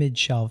mid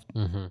shelf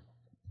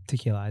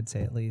tequila, I'd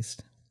say at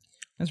least.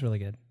 That's really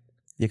good.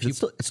 Yeah,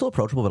 because it's still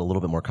approachable, but a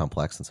little bit more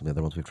complex than some of the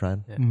other ones we've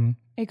tried. Yeah.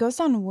 It goes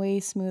down way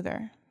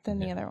smoother than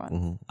the other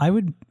ones. I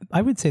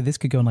would say this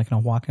could go in like in a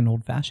walk-in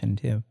old fashioned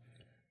too.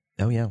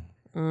 Oh yeah,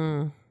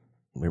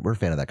 we're a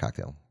fan of that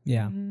cocktail.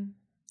 Yeah.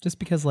 Just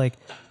because like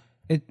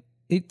it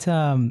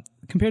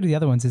compared to the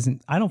other ones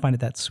I don't find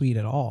it that sweet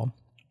at all.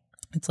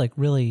 It's like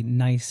really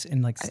nice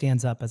and like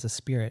stands up as a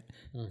spirit,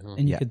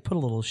 and you could put a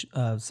little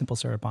simple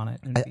syrup on it.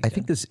 I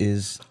think this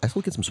is. I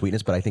still get some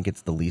sweetness, but I think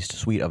it's the least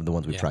sweet of the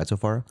ones we've tried so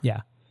far.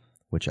 Yeah.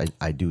 Which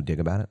I do dig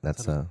about it.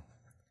 That's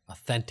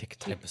Authentic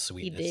type of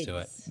sweetness to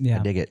it. Yeah.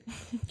 I dig it.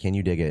 Can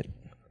you dig it?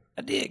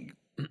 I dig.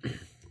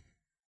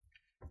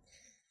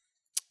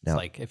 It's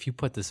like if you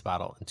put this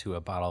bottle into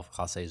a bottle of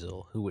Clase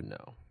Azul, who would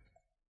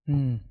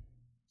know?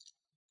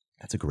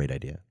 That's a great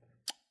idea.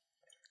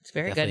 It's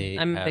very Definitely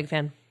good. I'm a big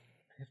fan.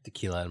 I have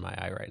tequila in my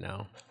eye right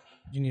now.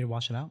 Do you need to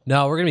wash it out?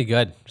 No, we're gonna be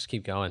good. Just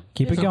keep going.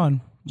 Keep it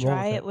going.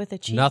 Try it with a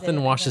cheese.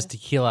 Nothing washes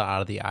tequila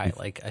out of the eye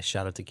like a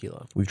shot of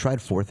tequila. We've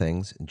tried 4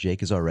 things.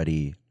 Jake is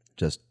already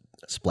just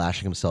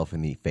splashing himself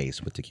in the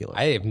face with tequila.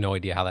 I have no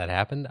idea how that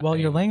happened. Well,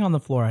 you're laying on the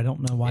floor. I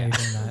don't know why you're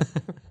doing that.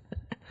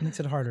 It makes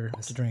it harder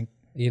to drink.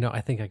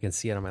 I think I can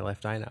see it on my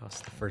left eye now.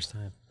 It's the first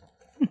time.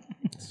 I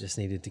just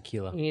needed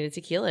tequila. You need a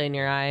tequila in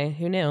your eye.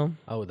 Who knew?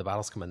 Oh, the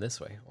bottle's coming this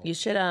way. You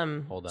should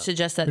Hold up.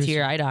 suggest that to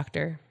your eye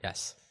doctor.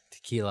 Yes,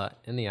 tequila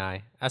in the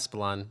eye.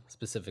 Espolon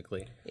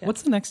specifically.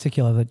 What's the next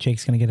tequila that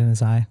Jake's going to get in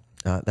his eye?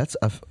 That's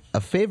a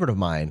favorite of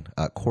mine,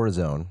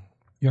 Corazon.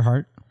 Your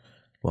heart?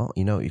 Well,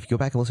 if you go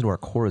back and listen to our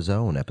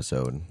Corazon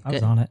episode, I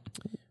was on it.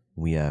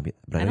 we don't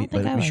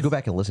think I we should go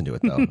back and listen to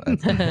it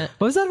though.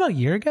 Was that about a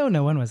year ago?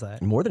 No, when was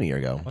that? More than a year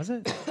ago. Was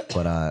it?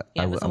 But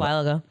Yeah, it was a while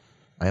ago.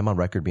 I am on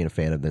record being a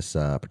fan of this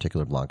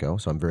particular Blanco,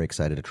 so I'm very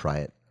excited to try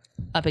it.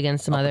 Up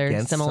against some other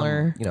Against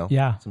similar.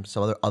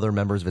 some other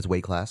members of its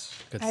weight class.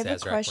 Good I have a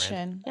Sazerac brand.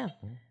 question. Yeah.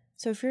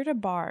 So if you're at a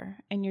bar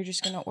and you're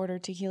just going to order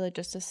tequila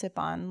just to sip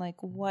on, like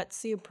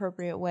what's the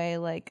appropriate way?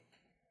 Like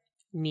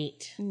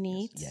Neat.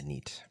 neat? Yeah,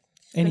 neat.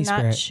 Any but not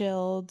spirit.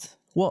 chilled.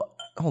 Well,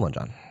 hold on,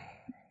 John.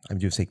 I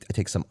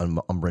take some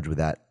umbrage with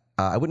that.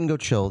 I wouldn't go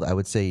chilled. I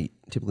would say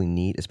typically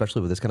neat,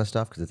 especially with this kind of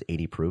stuff because it's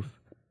 80 proof.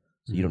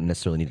 So you don't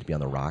necessarily need to be on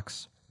the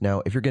rocks.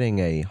 Now, if you're getting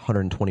a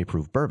 120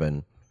 proof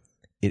bourbon,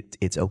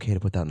 it's okay to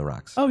put that on the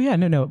rocks. Oh, yeah.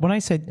 No. When I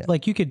said,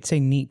 like, you could say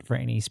neat for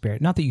any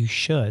spirit. Not that you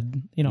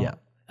should. Yeah.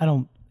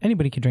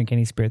 Anybody could drink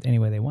any spirit any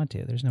way they want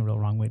to. There's no real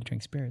wrong way to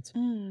drink spirits.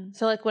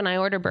 So like when I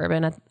order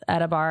bourbon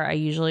at a bar, I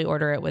usually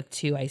order it with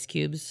 2 ice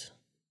cubes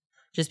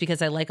just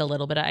because I like a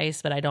little bit of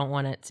ice, but I don't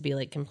want it to be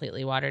like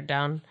completely watered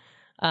down.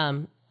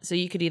 So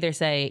you could just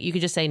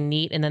say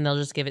neat and then they'll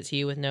just give it to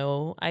you with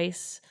no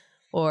ice,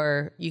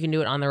 or you can do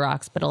it on the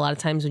rocks. But a lot of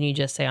times when you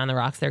just say on the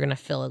rocks, they're going to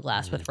fill a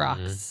glass with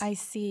rocks. I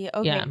see.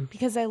 Okay. Yeah.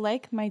 Because I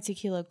like my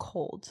tequila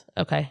cold,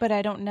 Okay. but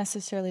I don't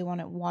necessarily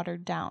want it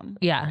watered down.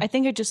 Yeah. I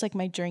think I just like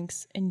my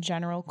drinks in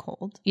general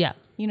cold. Yeah.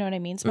 You know what I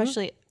mean?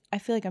 Especially, I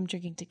feel like I'm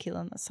drinking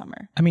tequila in the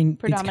summer. I mean,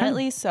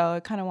 Predominantly, so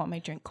I kind of want my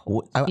drink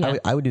cold.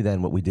 I would do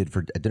then what we did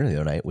for dinner the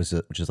other night was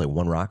just like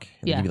one rock.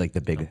 And Yeah. Give you like the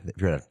big, if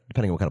you're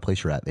depending on what kind of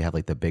place you're at, they have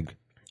like the big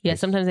Yeah.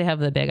 Sometimes they have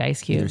the big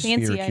ice either cubes.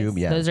 Fancy sphere or cube.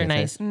 ice. Yeah, Those are fancy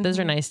nice. ice. Those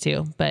are nice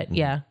too. But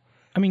yeah.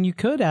 I mean, you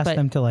could ask But-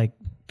 them to like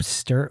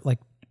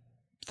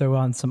throw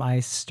on some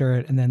ice, stir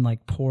it, and then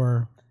like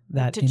pour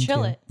that To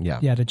chill it. Yeah.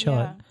 Yeah, to chill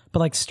Yeah. it. But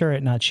like stir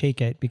it, not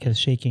shake it, because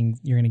shaking,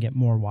 you're going to get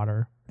more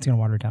water. It's going to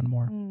water it down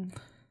more.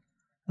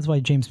 That's why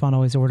James Bond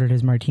always ordered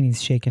his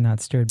martinis shaken,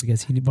 not stirred,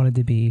 because he wanted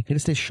to be You had to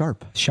stay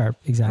sharp. sharp.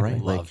 Exactly.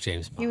 Right. Love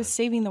James Bond. He was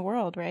saving the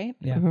world, right?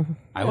 Yeah.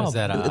 I was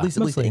at At least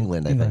Mostly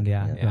England, I England, think.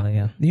 yeah. Really,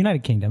 yeah. The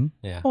United Kingdom.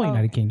 Yeah. Whole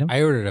United Kingdom.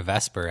 I ordered a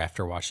Vesper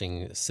after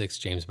watching 6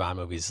 James Bond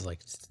movies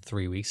like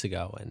 3 weeks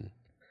ago, and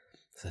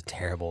it's a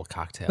terrible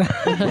cocktail.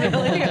 What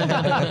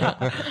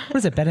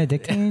is it,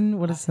 Benedictine?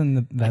 What is in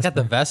the I Vesper? got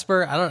the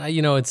Vesper. I don't.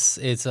 It's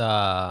any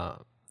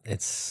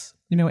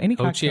Cochi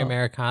cocktail.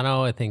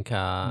 Americano. I think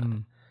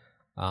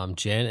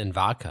gin and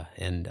vodka,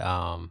 and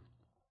I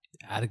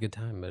had a good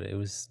time, but it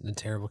was a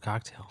terrible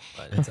cocktail.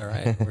 But it's all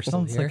right. We're still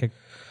Sounds here. like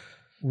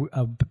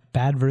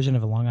bad version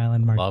of a Long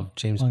Island mark. Love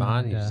James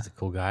Bond. He's just a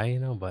cool guy,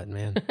 but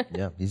man.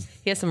 Yeah,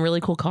 He has some really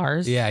cool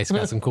cars. Yeah, he's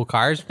got some cool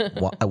cars.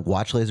 a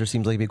watch laser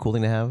seems like it'd be a cool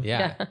thing to have.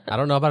 Yeah. I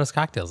don't know about his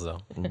cocktails, though.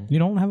 You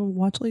don't have a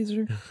watch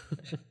laser?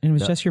 It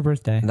was just your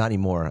birthday. Not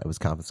anymore. It was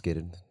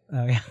confiscated.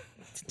 Oh, yeah.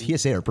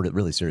 TSA are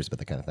really serious about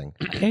that kind of thing.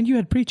 And you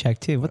had pre-check,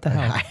 too. What the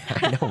hell?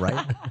 I know,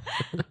 right?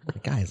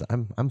 Guys,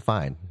 I'm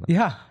fine.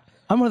 Yeah.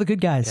 I'm one of the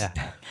good guys.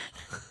 Yeah.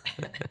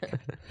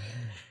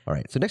 All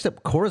right. So next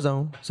up,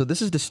 Corazon. So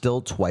this is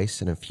distilled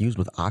twice and infused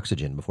with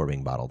oxygen before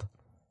being bottled.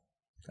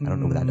 I don't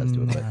know what that does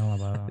to it.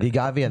 But the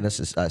agave on this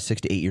is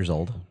 6 to 8 years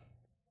old.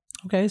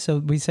 Okay, so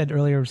we said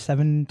earlier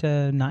 7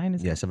 to 9.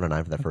 Is Yeah, 7 to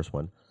 9 for that first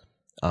one.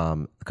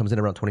 It comes in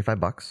around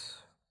 $25.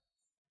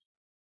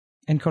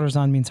 And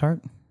Corazon means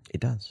heart?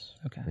 It does.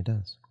 Okay. It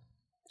does.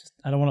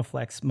 I don't want to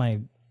flex my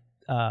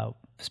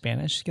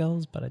Spanish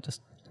skills, but I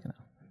just,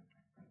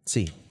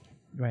 See.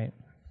 right.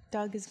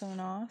 Doug is going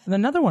off. And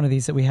another one of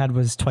these that we had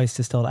was twice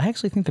distilled. I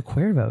actually think the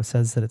Cuervo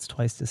says that it's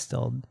twice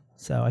distilled.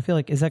 So I feel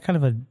like, is that kind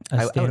of a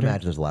I standard? would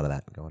imagine there's a lot of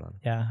that going on.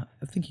 Yeah,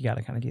 I think you got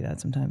to kind of do that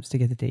sometimes to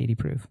get it to 80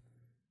 proof.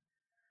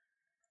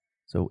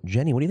 So,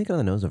 Jenny, what do you think on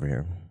the nose over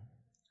here?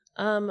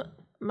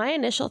 My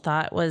initial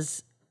thought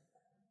was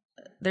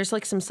there's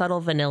like some subtle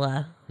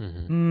vanilla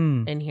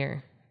in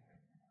here.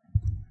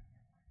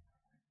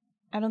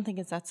 I don't think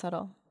it's that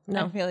subtle.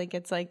 No. I feel like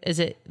it's like, Is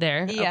it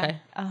there? yeah, Okay.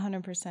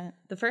 100%.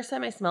 The first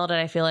time I smelled it,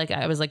 I feel like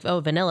I was like, oh,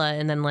 vanilla.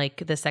 And then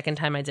like the second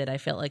time I did, I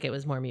felt like it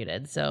was more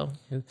muted. So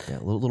Yeah,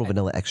 a little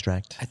vanilla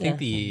extract. I think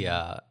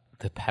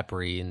the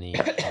peppery and the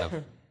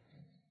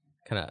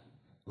kind of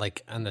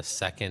like on the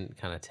second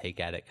kind of take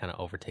at it kind of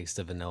overtakes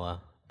the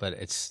vanilla. But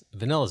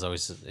vanilla's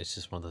always, it's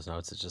just one of those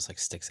notes that just like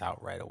sticks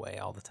out right away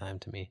all the time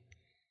to me.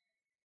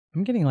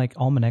 I'm getting like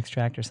almond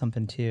extract or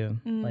something too.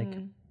 Like,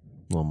 A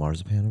little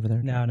marzipan over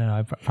there. no,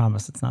 I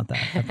promise it's not that.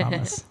 I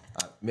promise.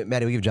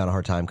 Maddie, we give John a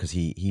hard time because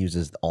he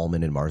uses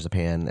almond and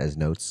marzipan as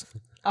notes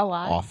A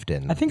lot.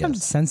 often. I think I'm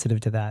Yes.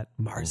 sensitive to that.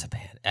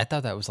 Marzipan. I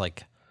thought that was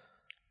like,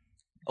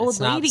 Old it's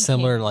not lady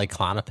similar cake. to like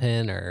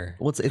Klonopin or.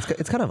 Well,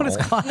 it's kind of.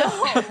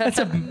 That's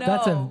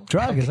a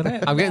drug, isn't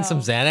it? I'm getting some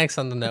Xanax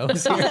on the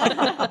nose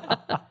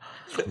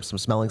here. some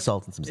smelling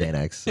salts and some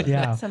Xanax.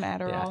 Yeah. Some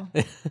Adderall.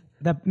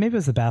 That maybe it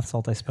was the bath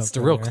salt I spoke. It's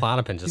the real earlier.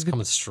 Klonopin just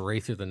coming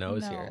straight through the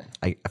nose No.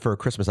 here. For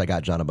Christmas, I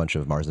got John a bunch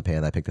of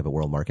marzipan that I picked up at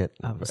World Market.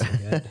 Oh, it was so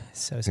good.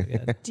 So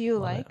good. Do you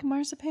like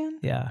marzipan?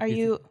 Yeah. Are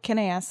you, can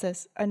I ask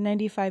this, a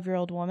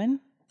 95-year-old woman?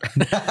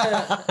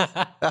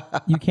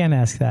 You can't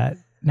ask that.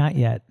 Not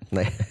yet.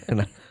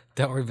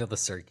 Don't reveal the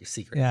secrets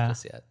Yeah.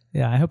 just yet.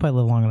 Yeah, I hope I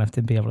live long enough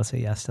to be able to say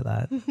yes to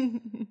that.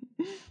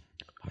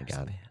 Oh my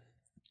God.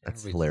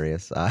 That's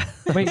hilarious.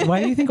 Wait,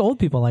 why do you think old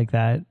people like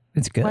that?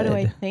 It's good. What do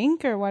I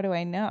think or what do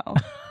I know?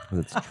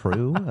 It's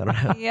true. I don't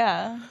know.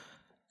 Yeah.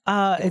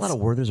 A lot of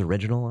Werther's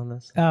original on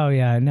this. Oh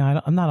yeah,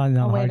 no, I'm not on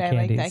Oh, hard wait, I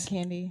candies. like that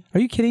candy. Are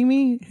you kidding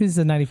me? Who's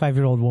the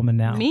 95-year-old woman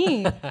now?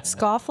 Me.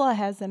 Scofflaw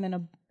has them in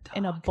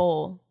a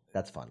bowl.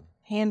 That's fun.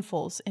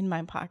 Handfuls in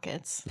my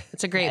pockets.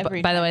 it's a great,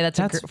 Every by the way,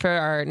 That's- for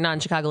our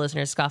non-Chicago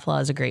listeners,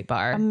 Scofflaw is a great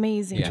bar.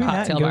 Amazing. Yeah. Between that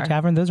and Cocktail Go bar.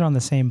 Tavern, those are on the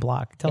same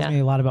block. Tells Yeah. me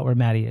a lot about where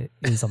Maddie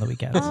is on the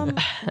weekends.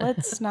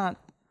 Let's not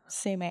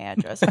say my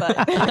address, but,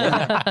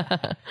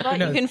 but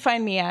you can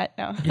find me at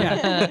no.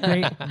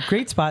 yeah,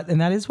 great spot, and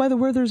that is why the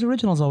Werther's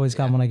Originals always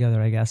got when I go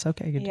there. I guess.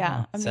 Okay, good.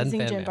 Yeah, to know. Send amazing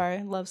fan gin mail. bar.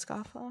 Love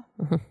Scofflaw.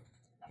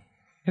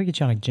 Gotta get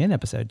you on a gin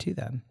episode too.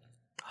 Then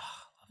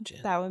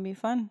That would be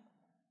fun.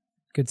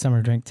 good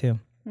summer drink too.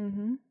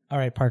 All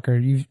right, Parker,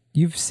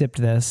 you've sipped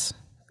this,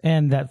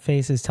 and that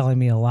face is telling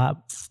me a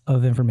lot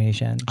of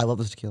information. I love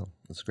this tequila.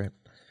 It's great.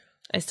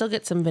 I still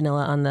get some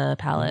vanilla on the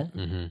palate.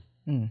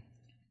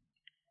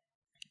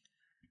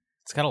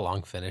 It's got a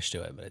long finish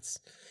to it, but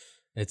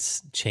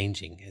it's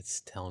changing.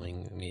 It's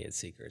telling me its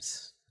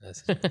secrets.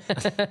 It I'm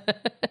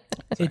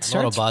a little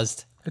starts.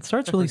 buzzed. It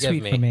starts really Forgive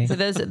sweet me. for me. So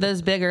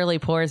those big early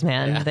pours,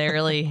 man, they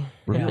really.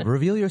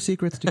 Reveal your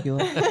secrets,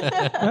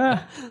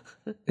 tequila.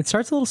 It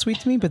starts a little sweet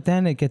to me, but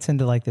then it gets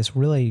into like this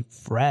really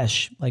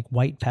fresh, like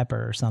white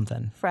pepper or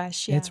something.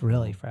 Fresh. Yeah. It's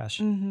really fresh.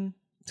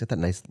 It's got that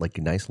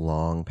nice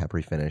long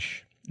peppery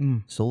finish.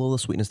 Still a little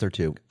sweetness there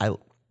too. I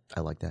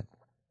like that.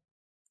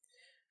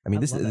 I mean,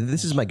 this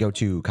is my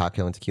go-to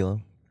cocktail in tequila.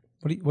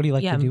 What do you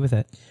like Yeah. to do with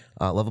it?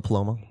 Love a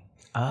Paloma.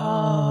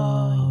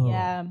 Oh,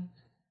 Yeah.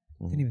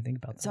 Didn't even think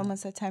about It's that.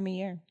 almost that time of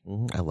year.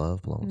 I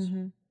love Palomas.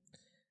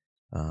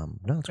 No,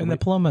 it's And the great.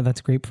 Paloma,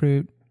 that's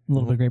grapefruit. A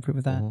little bit of grapefruit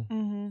with that.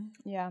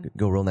 Yeah.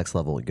 Go real next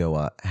level.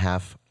 Go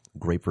half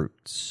grapefruit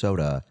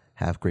soda,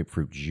 half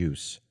grapefruit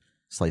juice,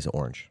 slice of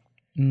orange.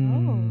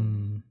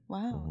 Oh.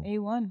 Wow.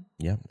 A1.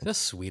 Yeah, It's a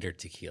sweeter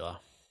tequila,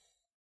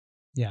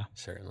 Yeah.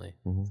 certainly.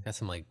 It's got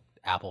some like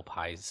apple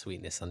pie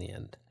sweetness on the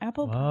end.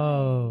 Apple pie.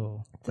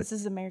 Oh. This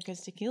is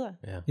America's tequila.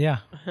 Yeah.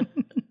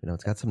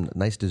 it's got some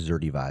nice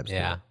desserty vibes. to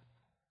Yeah. it.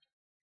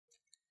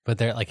 But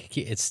they're like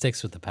it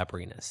sticks with the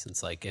pepperiness.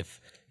 It's like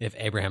if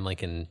Abraham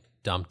Lincoln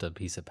dumped a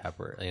piece of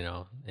pepper,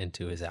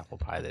 into his apple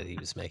pie that he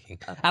was making.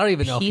 I don't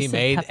even know if he Piece of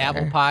made pepper.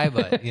 apple pie,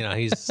 but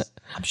he's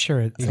I'm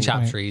sure it's You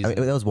chop trees. I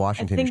mean, that was I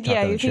Washington. think, You chopped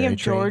yeah, down you a think cherry of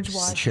tree. George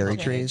Washington. Cherry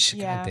trees.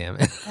 Yeah. God damn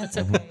it. That's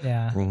okay.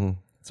 Yeah.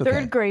 It's okay.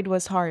 Third grade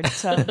was hard,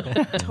 so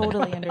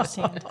totally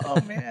understand. Oh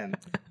man.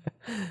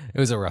 It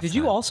was a rough Did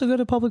you time. also go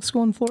to public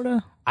school in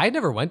Florida? I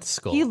never went to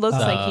school. He looks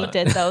so- like he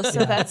did though,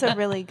 so that's a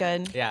really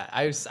good. Yeah,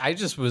 I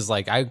just was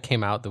like, I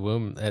came out the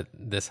womb at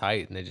this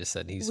height, and they just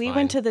said he's We fine.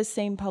 went to the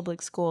same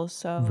public school,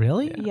 so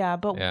Really? yeah.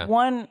 But Yeah.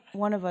 one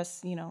of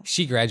us,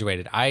 She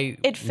graduated. I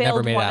it failed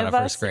never made it one out of of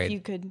us. first grade. If you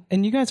could,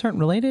 And you guys aren't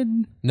related?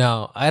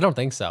 No, I don't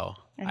think so.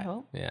 I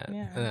hope.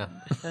 Yeah.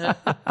 Yeah.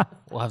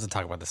 We'll have to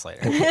talk about this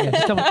later.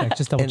 Yeah,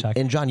 just double check.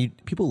 And John,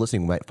 people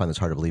listening might find this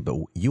hard to believe, but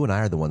you and I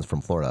are the ones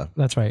from Florida.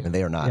 That's right. And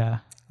they are not. Yeah.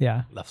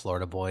 Yeah. The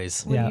Florida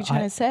boys. What Yeah, are you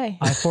trying to say?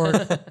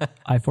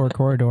 I-4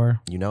 corridor.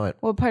 You know it.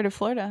 What part of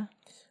Florida?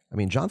 I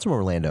mean, John's from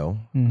Orlando.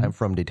 Mm-hmm. I'm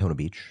from Daytona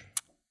Beach.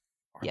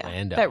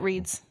 Orlando. Yeah, that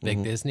reads.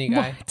 Big Disney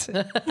guy.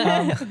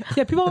 Yeah,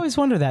 people always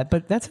wonder that,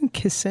 but that's in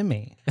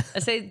Kissimmee. I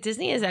say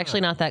Disney is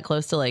actually not that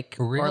close to like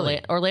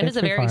Really? Orlando's It's a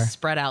pretty very far.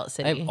 spread out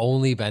city. I've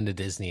only been to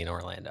Disney in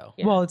Orlando.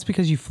 Well, it's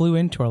because you flew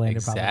into Orlando,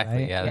 Exactly.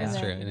 probably, right? Yeah, that's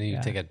true. And then you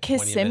take a 20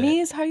 Kissimmee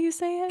minute. is how you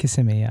say it.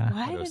 Kissimmee, yeah.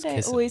 Why was did I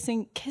Kissimmee. always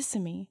think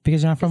Kissimmee?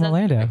 Because you're not from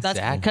Orlando. That's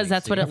Exactly. because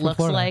that's what See? it looks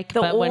Florida. like.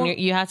 The But when old-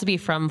 you have to be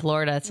from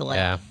Florida to like.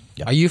 Yeah.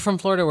 Are you from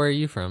Florida? Where are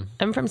you from?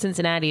 I'm from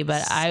Cincinnati,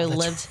 but I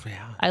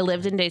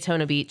lived in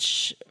Daytona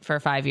Beach for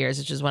 5 years,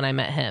 which is when I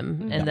met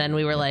him. And then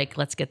we were like,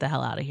 let's get the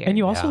hell out of here. And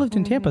you also lived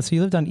in Tampa, so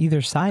you lived on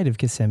either side of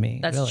Kissimmee.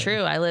 That's really.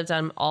 true. I lived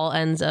on all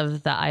ends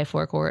of the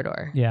I-4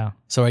 corridor. Yeah.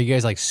 So are you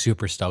guys like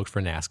super stoked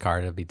for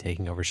NASCAR to be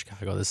taking over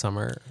Chicago this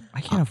summer?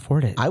 I can't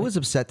afford it. I was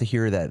upset to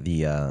hear that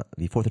the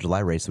 4th of July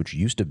race, which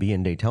used to be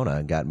in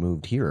Daytona, got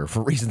moved here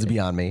for reasons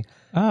beyond me.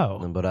 Oh.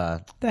 But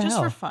The Just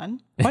hell? for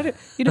fun. Why did,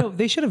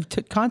 they should have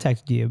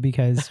contacted you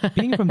because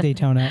being from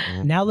Daytona,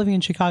 now living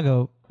in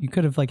Chicago, you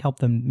could have like helped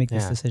them make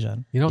this Yeah.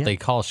 decision. You know what they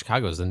call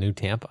Chicago is the new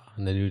Tampa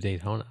and the new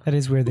Daytona. That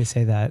is weird they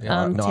say that. no,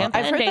 Tampa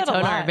I've and heard that a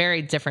Daytona lot. are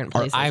very different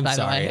places, I'm by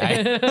sorry. the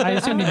way. I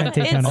assume you meant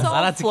Daytona. It's A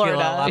lot of tequila,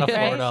 Florida, a lot of right?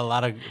 Florida, a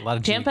lot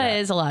of Tampa G-crap.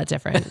 is a lot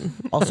different.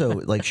 also,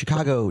 like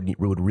Chicago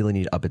would really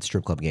need to up its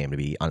strip club game to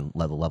be on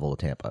level with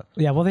Tampa.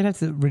 Yeah, well, they'd have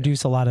to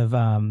reduce a lot of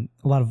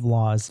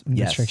laws and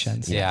Yes.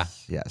 restrictions. Yeah.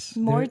 Yes.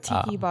 More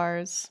tiki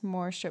bars,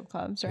 more strip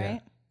clubs,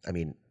 right? I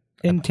mean,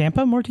 In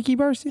Tampa, more tiki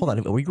bars? hold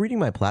on. Are we reading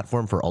my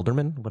platform for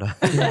alderman? What?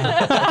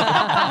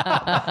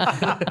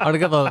 I want to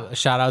give a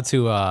shout out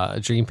to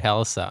Dream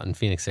Palace out in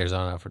Phoenix,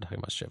 Arizona for talking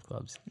about strip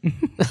clubs.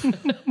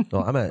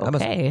 Well,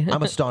 Okay.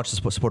 I'm a staunch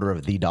supporter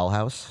of the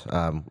Dollhouse,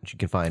 which you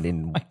can find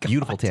in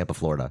beautiful Tampa,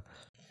 Florida.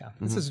 Yeah.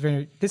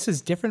 This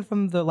is different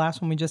from the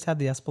last one we just had,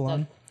 the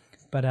Espelon,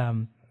 but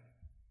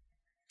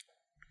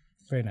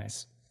very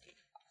nice.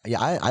 Yeah,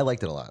 I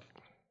liked it a lot.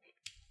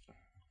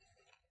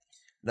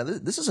 Now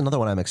this is another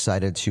one I'm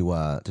excited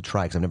to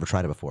try because I've never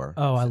tried it before.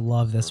 Oh, I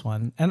love this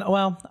one. And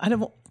well, I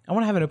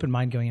want to have an open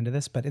mind going into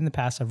this, but in the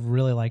past I've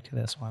really liked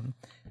this one.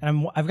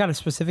 And I've got a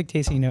specific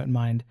tasting note in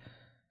mind.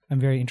 I'm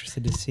very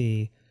interested to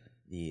see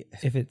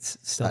if it's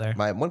still there.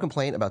 My one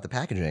complaint about the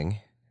packaging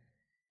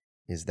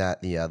is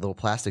that the little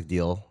plastic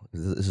deal,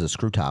 this is a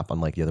screw top,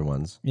 unlike the other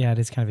ones. Yeah, it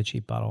is kind of a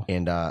cheap bottle.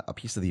 And a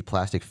piece of the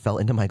plastic fell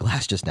into my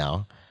glass just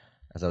now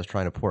as I was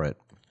trying to pour it.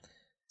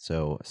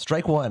 So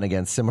strike one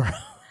against Cimarron.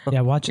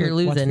 Yeah, watch You're the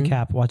losing.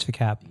 cap. Watch the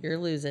cap. You're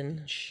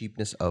losing.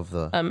 Cheapness of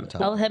the top.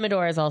 El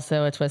Jimador is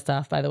also a twist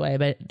off, by the way,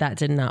 but that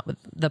did not.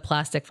 The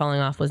plastic falling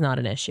off was not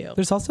an issue.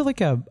 There's also like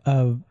a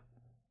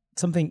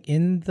something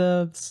in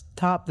the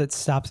top that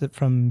stops it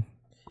from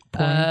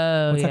pouring.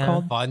 Oh, What's that yeah.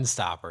 called? Fun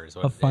stoppers.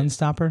 What A it fun is.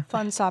 stopper.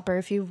 Fun stopper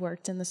if you've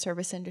worked in the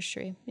service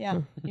industry.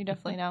 Yeah, you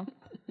definitely know.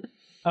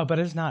 Oh, but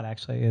it's not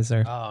actually, is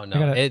there? Oh I no,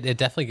 gotta- it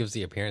definitely gives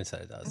the appearance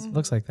that it does.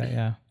 Looks like that,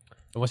 yeah.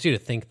 It wants you to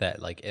think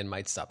that like it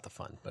might stop the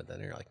fun, but then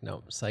you're like,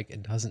 no, it's like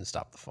it doesn't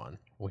stop the fun.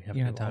 We have a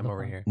good time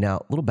over here. Now,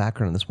 a little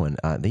background on this one.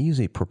 They use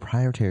a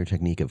proprietary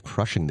technique of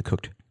crushing the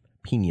cooked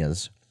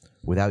piñas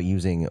without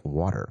using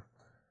water.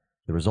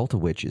 The result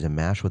of which is a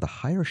mash with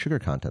a higher sugar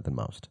content than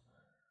most.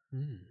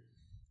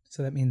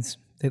 So that means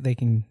that they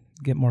can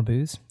get more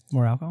booze,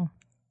 more alcohol,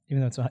 even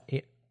though it's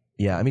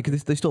Yeah, I mean,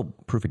 'cause they still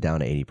proof it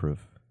down to 80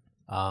 proof.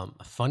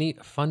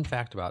 Fun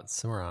fact about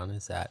Cimarron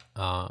is that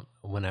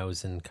when I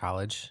was in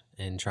college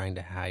and trying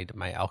to hide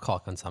my alcohol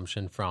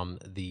consumption from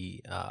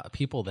the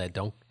people that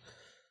don't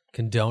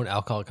condone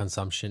alcohol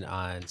consumption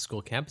on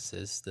school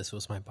campuses, this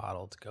was my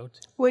bottle to go to.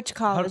 Which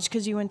college?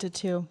 Because you went to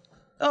 2.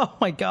 Oh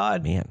my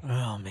God. Man,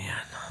 Oh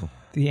man,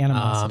 The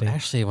animosity.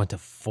 actually I went to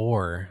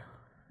 4.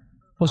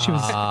 Well, she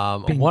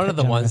was being One of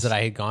the ones generous. that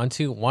I had gone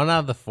to, one out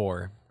of the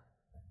 4,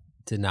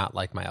 did not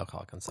like my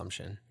alcohol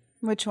consumption.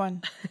 Which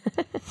one?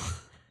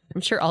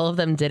 I'm sure all of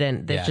them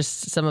didn't. They Yeah.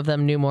 just some of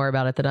them knew more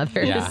about it than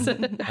others.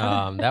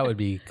 Yeah, that would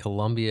be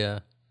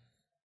Columbia.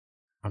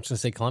 I'm just gonna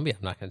say Columbia.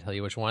 I'm not gonna tell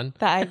you which one.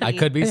 The Ivy. I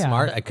could be Yeah,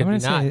 smart. I could I'm be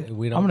gonna not. say-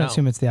 We don't I'm know. going to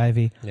assume it's the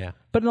Ivy. Yeah.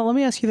 But no, let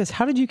me ask you this.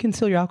 How did you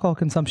conceal your alcohol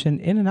consumption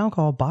in an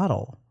alcohol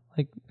bottle?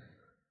 Like,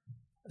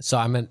 So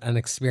I'm an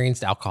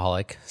experienced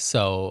alcoholic.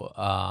 So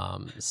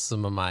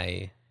some of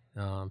my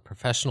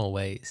professional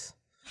ways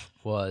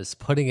was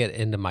putting it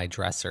into my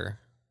dresser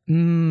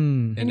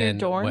And In your then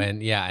dorm?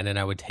 and then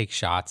I would take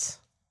shots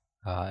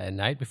at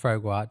night before I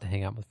go out to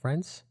hang out with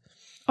friends.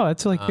 Oh,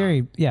 it's like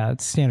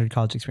it's standard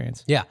college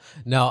experience. Yeah,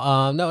 no,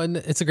 and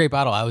it's a great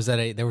bottle.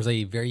 There was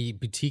a very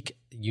boutique,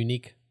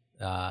 unique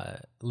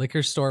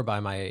liquor store by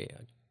my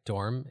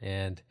dorm,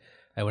 and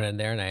I went in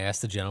there and I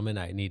asked the gentleman,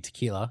 I need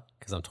tequila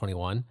because I'm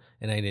 21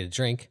 and I need a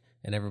drink,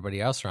 and everybody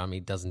else around me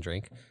doesn't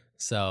drink.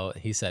 So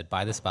he said,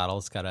 buy this bottle.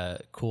 It's got a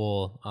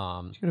cool,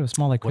 Did you go to a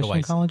small like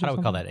Christian college? How do or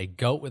we call something? that? A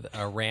goat with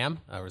a ram?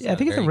 Yeah, I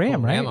think it's a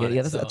ram, right? On it.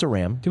 Yeah, that's a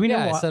ram. Do we know?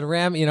 I What? said a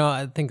ram. You know,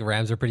 I think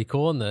rams are pretty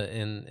cool,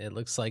 and it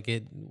looks like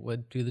it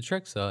would do the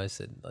trick. So I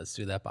said, let's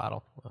do that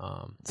bottle.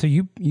 So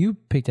you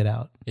picked it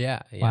out.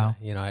 Yeah. Wow.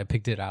 You know, I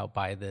picked it out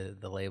by the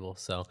label.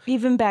 So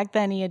Even back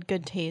then, he had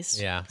good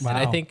taste. yeah, Wow. and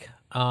I think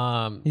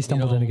He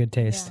stumbled in a good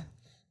taste. Yeah.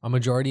 a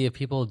majority of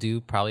people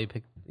do probably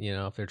pick. You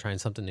know, if they're trying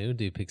something new,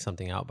 do pick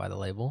something out by the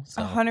label.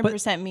 So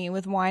 100% me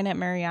with wine at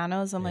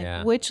Mariano's. I'm like,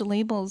 Yeah. which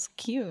label's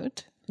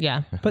cute?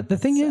 Yeah. But the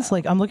thing is,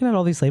 like, I'm looking at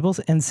all these labels,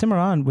 and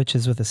Cimarron, which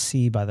is with a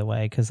C, by the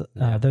way, because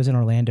those in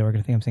Orlando are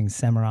going to think I'm saying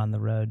Cimarron the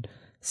road.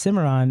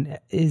 Cimarron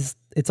it's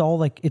all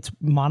like, it's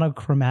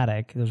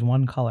monochromatic. There's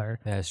one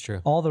color. yeah, it's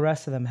true. All the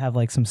rest of them have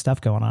like some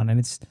stuff going on, and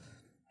it's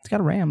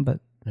got a ram,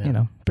 but you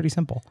know, pretty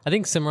simple. I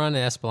think Cimarron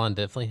and Espolon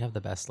definitely have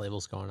the best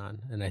labels going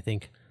on, and I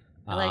think.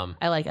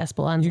 I like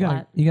Espolon's You a got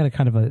lot. you got a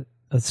kind of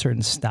a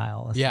certain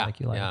style. Yeah, like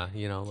you like. yeah,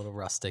 you know, a little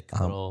rustic,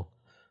 a little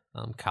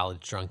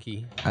college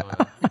drunky.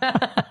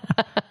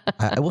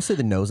 I will say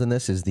the nose in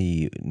this is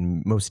the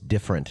most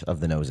different of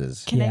the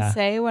noses. Can Yeah. I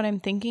say what I'm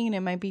thinking? And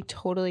it might be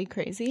totally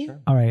crazy. Sure.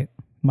 All right,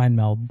 mind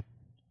meld.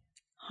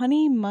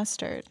 Honey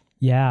mustard.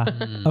 Yeah.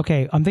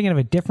 Okay, I'm thinking of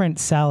a different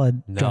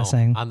salad No,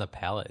 dressing. on the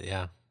palate,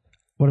 yeah.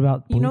 What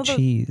about You blue know the-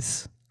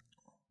 cheese?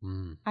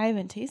 I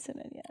haven't tasted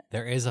it yet.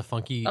 There is a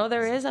funky. Oh,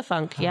 there is a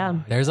funk. Yeah.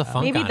 There's a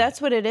funk. Maybe on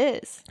that's what it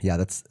is. Yeah,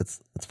 it's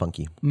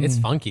funky. It's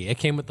funky. It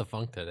came with the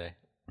funk today.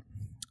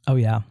 Oh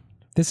yeah,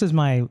 this is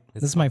my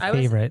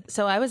favorite.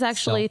 So I was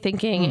actually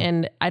thinking,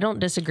 and I don't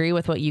disagree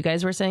with what you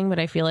guys were saying, but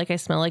I feel like I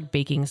smell like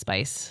baking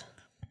spice.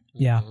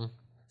 Yeah.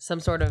 Some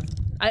sort of,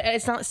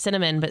 it's not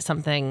cinnamon, but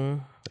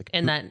something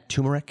in that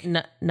Turmeric.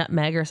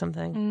 nutmeg or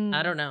something.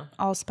 I don't know.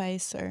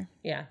 Allspice or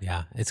Yeah.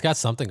 Yeah, it's got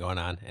something going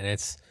on, and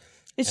it's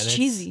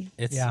cheesy.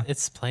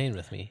 It's playing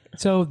with me.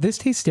 So this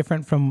tastes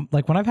different from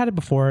like when I've had it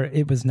before.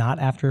 It was not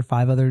after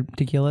 5 other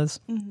tequilas,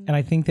 and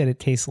I think that it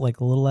tastes like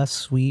a little less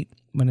sweet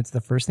when it's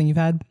the first thing you've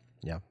had,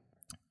 Yeah,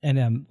 and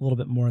a little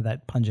bit more of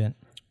that pungent.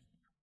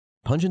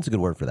 pungent's a good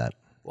word for that.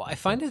 Well, I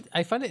find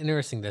it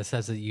interesting. This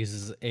as it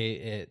uses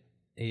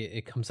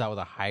it comes out with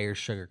a higher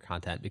sugar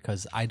content,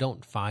 because I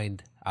don't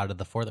find out of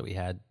the 4 that we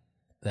had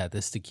that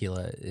this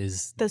tequila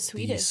is The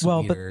sweetest.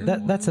 Well, but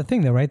that's the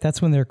thing though, right?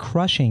 That's when they're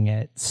crushing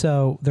it.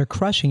 So they're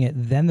crushing it,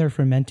 then they're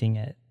fermenting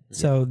it.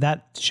 So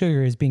that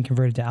sugar is being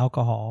converted to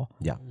alcohol.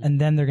 Yeah.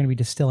 And then they're going to be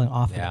distilling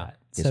off Yeah. of that.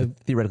 Yeah, So so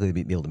theoretically,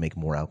 they'd be able to make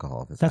more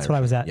alcohol. If it's that's higher what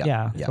I was sugar. at.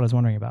 Yeah. That's what I was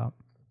wondering about.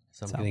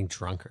 So I'm getting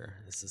drunker.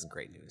 This is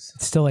great news.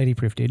 It's still 80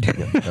 proof, dude.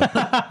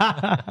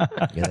 Yeah,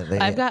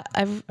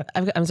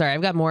 I'm sorry.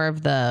 I've got more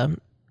of a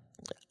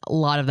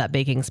lot of that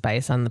baking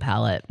spice on the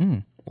palate.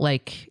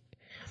 Like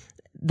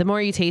the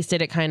more you taste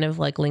it, it kind of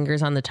like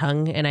lingers on the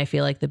tongue. And I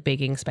feel like the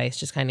baking spice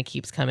just kind of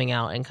keeps coming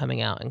out and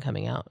coming out and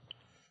coming out.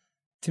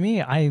 To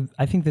me, I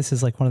think this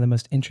is like one of the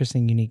most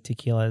interesting, unique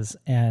tequilas,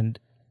 and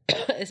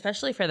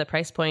Especially for the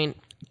price point.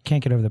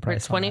 can't get over the For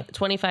price. on that.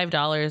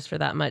 $25 for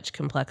that much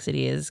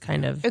complexity is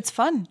kind of, It's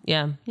fun.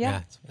 yeah.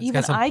 Yeah. it's Even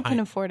got some I pine- can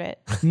afford it.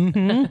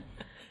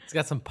 It's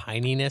got some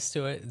pininess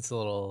to it. It's a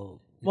little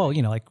Well,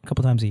 you know, like a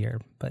couple times a year,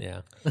 but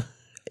yeah.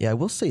 I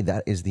will say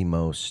that is the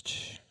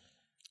most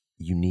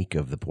unique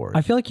of the pours.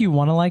 I feel like you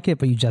want to like it,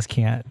 but you just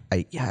can't.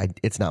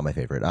 It's not my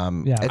favorite.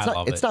 Yeah. it's I not.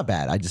 love It's it. not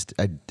bad.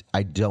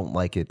 I don't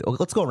like it. Oh,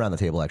 let's go around the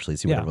table actually,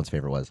 see what Yeah. everyone's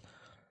favorite was.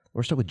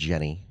 We're still with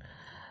Jenny.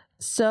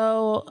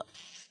 So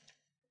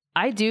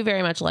I do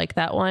very much like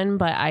that one,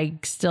 but I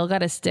still got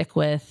to stick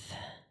with,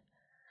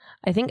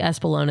 I think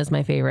Espolon is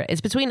my favorite.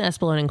 It's between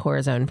Espolon and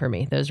Corazon for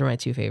me. Those are my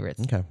 2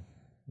 favorites. Okay,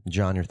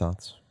 John, your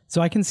thoughts?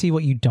 So I can see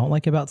what you don't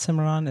like about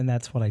Cimarron, and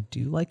that's what I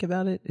do like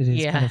about it. It is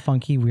Yeah. kind of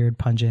funky, weird,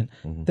 pungent.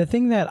 The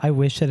thing that I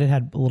wish that it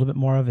had a little bit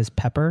more of is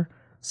pepper.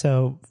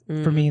 So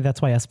for me,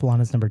 that's why Espolon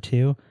is number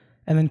 2.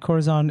 And then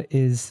Corazon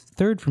is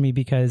 3rd for me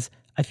because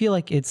I feel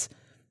like it's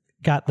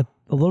got a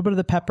little bit of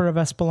the pepper of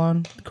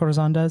Espolon,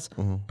 Corazon does,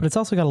 but it's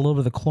also got a little bit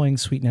of the cloying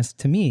sweetness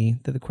to me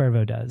that the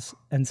Cuervo does.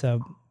 And so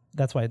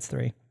that's why it's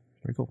 3.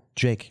 Very cool.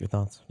 Jake, your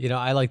thoughts? You know,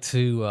 I like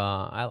to,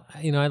 I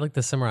like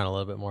the Cimarron a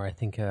little bit more. I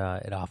think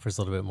it offers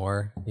a little bit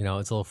more. You know,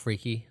 it's a little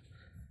freaky.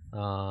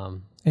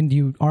 And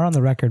you are on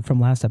the record from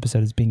last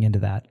episode as being into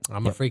that.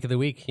 I'm a freak of the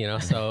week, you know,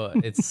 so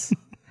it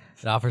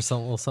offers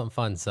something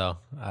fun. So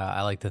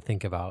I like to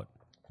think about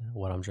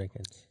what I'm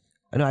drinking.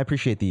 I know I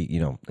appreciate the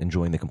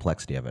enjoying the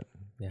complexity of it.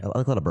 Yeah. I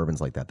like a lot of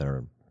bourbons like that that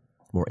are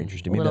more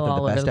interesting. Maybe Little not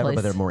all the over best the ever, but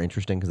place. they're more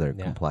interesting because they're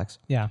complex.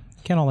 Yeah.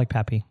 Can't all like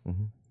Pappy.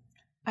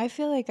 I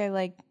feel like I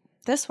like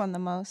this one the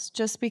most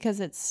just because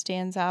it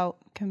stands out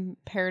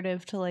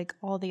comparative to like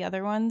all the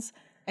other ones.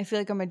 I feel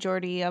like a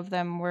majority of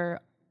them were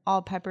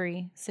all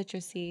peppery,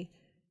 citrusy,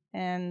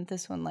 and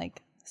this one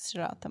like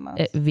stood out the most.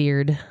 It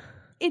veered.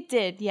 It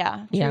did,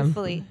 yeah. Yeah.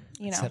 Truthfully,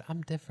 you know. Said,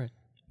 I'm different.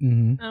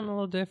 Mm-hmm. I'm a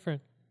little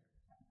different.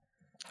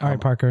 All right,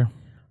 Parker.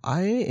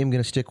 I am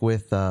going to stick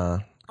with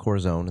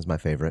Corazon as my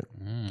favorite,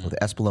 with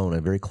Espolón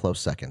a very close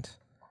second.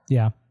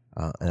 Yeah.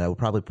 And I would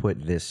probably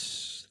put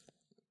this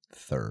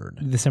third.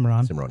 The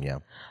Cimarron. Cimarron, yeah.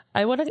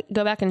 I want to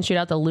go back and shoot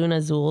out the Luna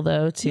Azul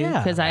though too,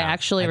 Yeah. because I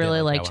actually I did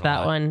really like liked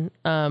that that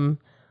one.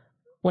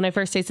 When I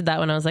first tasted that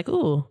one, I was like,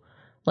 ooh,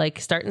 like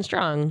starting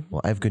strong. Well,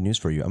 I have good news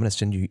for you. I'm going to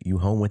send you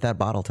home with that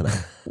bottle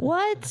tonight.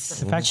 What?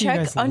 The fact you Check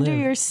guys under live-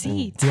 your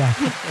seat. Yeah.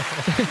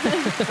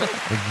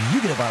 Like,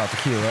 you get a bottle of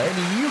tequila,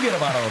 and you get a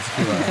bottle of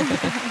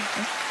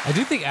tequila. I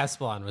do think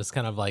Espolón was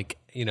kind of like,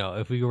 you know,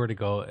 if we were to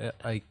go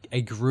like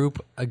a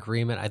group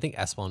agreement, I think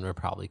Espolón would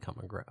probably come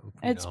a group.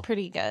 It's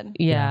pretty good.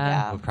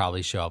 Yeah. Would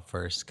probably show up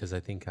first because I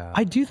think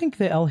I do think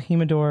the El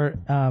Jimador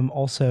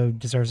also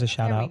deserves a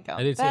shout There we out. go.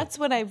 I do too. That's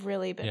what I've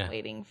really been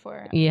waiting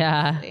for.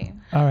 Yeah. honestly.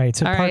 All right,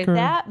 so All right, Parker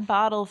That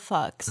bottle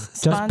fucks.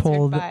 Sponsored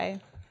pulled- by.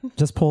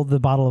 just pulled the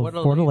bottle of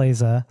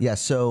Fortaleza. Yeah,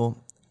 so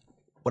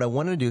what I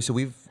wanted to do, so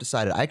we've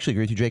decided, I actually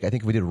agree with you, Jake. I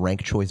think if we did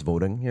rank choice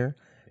voting here,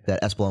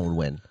 that Espolón would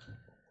win.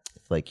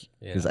 Like,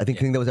 because I think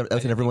that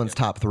was in everyone's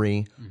top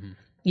three.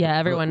 Yeah,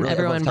 everyone Really,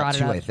 everyone everyone's top brought it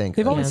two, up. I think.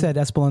 They've always said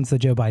Espolón's the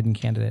Joe Biden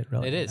candidate,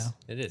 really. it you is. know?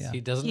 It is. Yeah.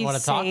 He doesn't He's want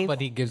to talk, safe. but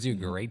he gives you a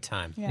great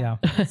time. Yeah.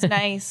 It's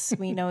nice.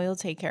 We know he'll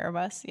take care of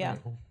us. Yeah.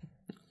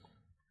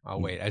 Oh,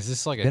 wait. Is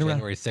this like a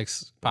January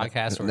 6th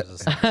podcast? Or is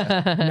this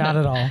Not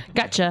at all.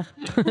 Gotcha.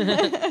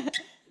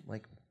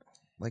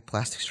 Like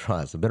plastic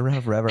straws. I've been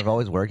around forever. I've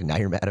always worked, and now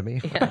you're mad at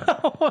me.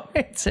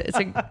 It's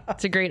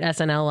a great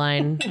SNL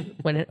line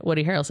when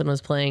Woody Harrelson was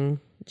playing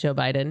Joe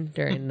Biden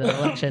during the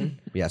election.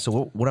 Yeah,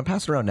 so what I'm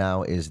passing around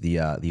now is the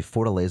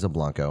Fortaleza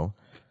Blanco,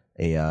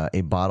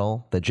 a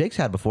bottle that Jake's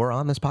had before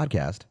on this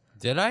podcast.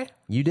 Did I?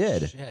 You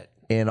did. Shit.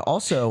 And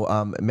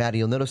also, Maddie,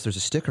 you'll notice there's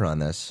a sticker on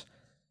this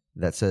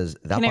that says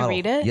that Can I bottle.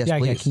 read it? Yes, Yeah,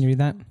 please. can you read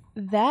that?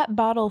 That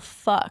bottle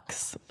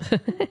fucks.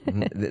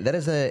 That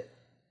is a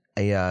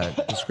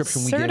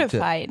description we give to.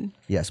 Certified.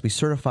 Yes, we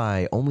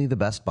certify only the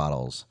best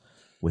bottles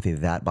with a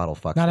that bottle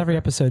fuck. Not every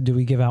episode do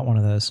we give out one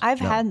of those. I've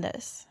had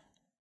this.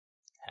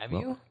 Have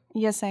you?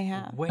 Yes, I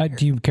have. Where?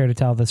 Do you care to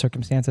tell the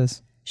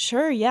circumstances?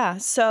 Sure, yeah.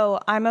 So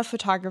I'm a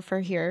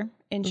photographer here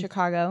in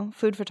Chicago,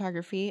 food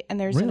photography, and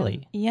there's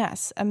Really?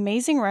 yes,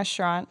 amazing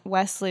restaurant,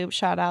 West Loop,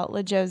 shout out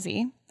La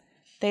Josie.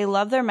 They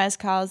love their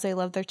mezcals, they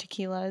love their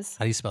tequilas.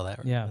 How do you spell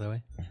that, Yeah. by the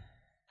way?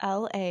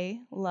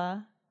 LA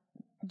La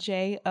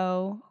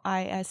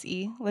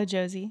JOISE, La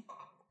Josie.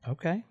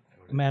 Okay.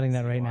 I'm adding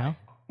that right now.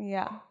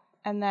 Yeah.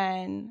 And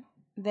then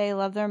they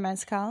love their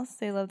mezcals,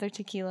 they love their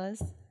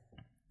tequilas.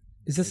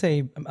 Is this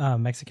a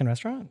Mexican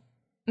restaurant?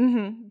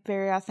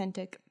 Very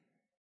authentic.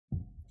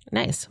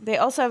 Nice. They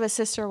also have a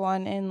sister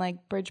one in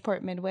like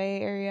Bridgeport Midway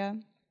area.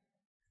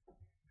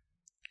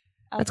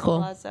 That's cool.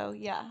 Palazzo,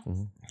 yeah.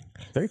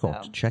 Very cool.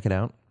 So- Check it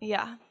out.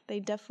 Yeah, they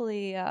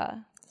definitely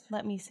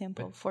let me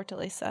sample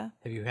Fortaleza.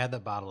 Have you had the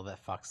bottle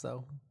that fucks,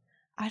 though?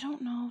 I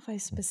don't know if I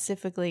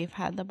specifically have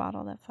had the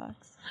bottle that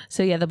fucks.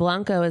 So yeah, the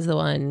Blanco is the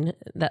one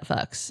that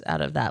fucks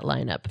out of that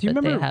lineup. Do you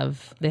But remember-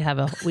 they have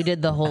a we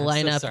did the whole So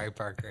lineup. sorry,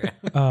 Parker.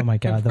 Oh my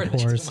God, the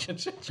pores.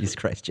 Jesus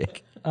Christ,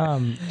 Jake.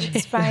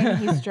 It's fine.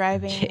 He's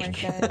driving.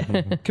 We're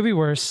good. Could be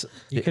worse.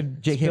 You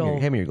could Jake, spill,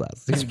 hand me your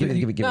glass. Give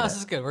me No, that. this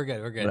is good. We're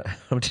good. We're good. I'm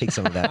gonna take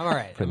some of that. I'm all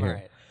right. from I'm all here.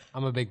 right.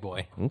 I'm a big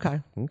boy. Okay.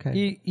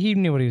 He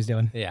knew what he was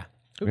doing. Yeah.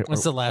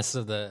 What's the last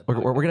of the? We're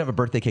gonna have a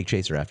birthday cake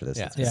chaser after this.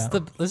 Yeah. Yeah.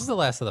 This is the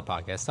last of the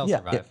podcast. I'll Yeah,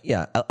 survive.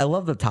 yeah. I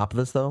love the top of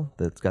this though.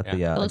 That's got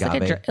the It looks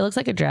agave. it looks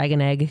like a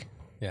dragon egg.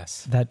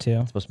 Yes. That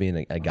too. Supposed to be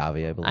an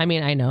agave, I believe. I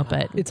mean, I know,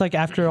 but It's like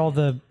after all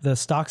the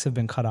stalks have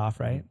been cut off,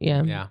 right?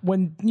 yeah. Yeah.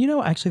 When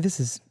actually, this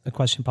is a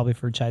question probably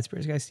for Chai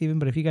Spirits guy Steven,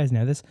 but if you guys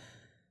know this,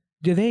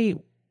 do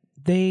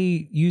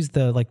they use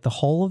the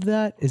hull of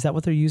that? Is that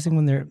what they're using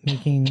when they're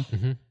making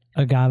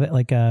agave,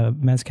 like a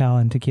mezcal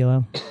and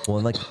tequila? Well,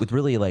 and like with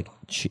really like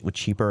with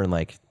cheaper and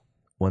like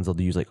ones they'll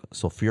use like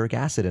sulfuric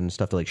acid and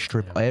stuff to like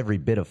strip every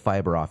bit of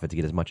fiber off it to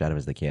get as much out of it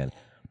as they can.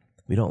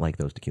 We don't like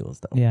those tequilas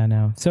though. Yeah,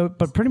 no. So,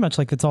 but pretty much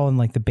like it's all in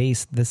like the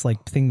base, this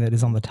like thing that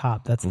is on the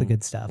top. That's the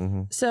good stuff.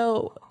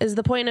 So is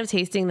the point of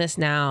tasting this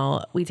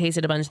now? We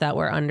tasted a bunch that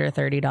were under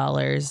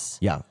 $30.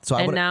 Yeah. So I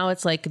And would now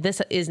it's like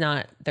this is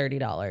not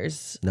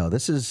 $30. no,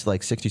 this is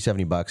like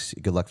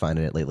 $60-$70. Good luck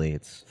finding it lately.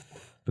 It's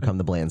become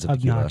the blands of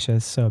tequila.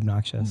 Obnoxious, so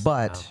obnoxious.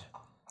 But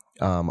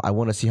I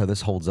want to see how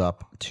this holds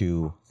up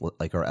to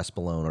like our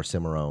Espolón or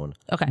Cimarron,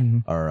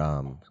 Okay.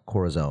 our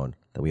Corazon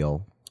that we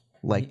all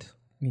liked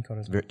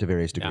to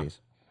various degrees.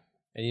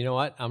 And you know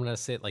what? I'm gonna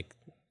say it like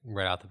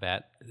right out the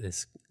bat.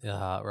 This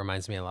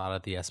reminds me a lot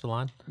of the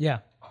Espolón. Yeah.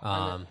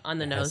 On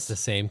the It's nose. the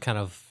same kind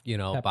of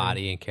Pepper.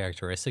 body and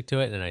characteristic to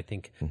it, and I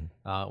think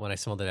when I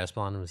smelled it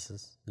Espolón, it was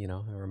just, it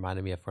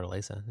reminded me of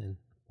Fortaleza, and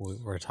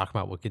we're talking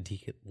about what good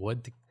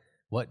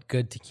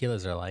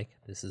tequilas are like.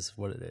 This is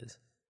what it is.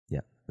 Yeah.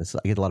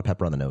 I get a lot of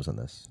pepper on the nose on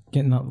this.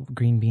 Getting the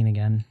green bean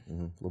again.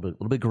 A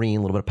little bit green,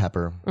 a little bit of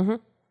pepper.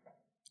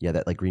 Yeah,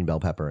 that like green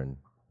bell pepper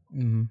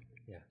and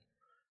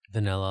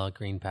vanilla,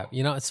 green pepper.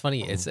 You know, it's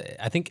funny.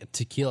 I think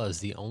tequila is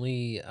the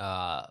only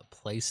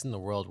place in the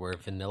world where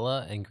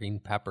vanilla and green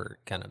pepper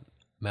kind of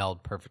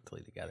meld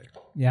perfectly together.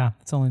 Yeah,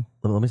 it's only.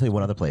 Let me tell you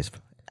one other place.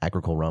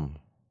 Agricole rum.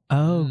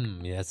 Oh,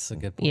 Yeah, that's a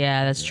good point.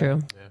 Yeah, that's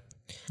true.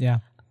 yeah,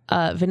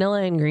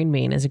 Vanilla and green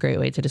bean is a great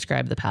way to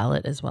describe the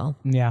palate as well.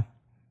 yeah,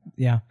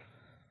 yeah.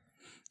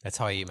 That's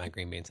how I eat my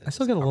green beans. I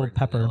still get a little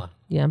pepper.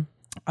 Yeah.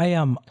 I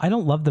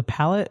don't love the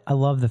palate. I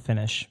love the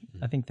finish.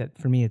 I think that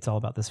for me, it's all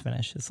about this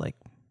finish. It's like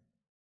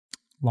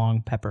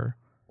long pepper.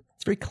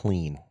 It's very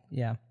clean.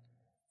 Yeah.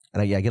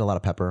 And I get a lot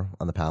of pepper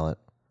on the palate.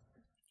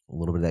 A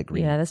little bit of that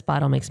green Yeah, this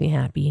bottle makes me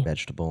happy.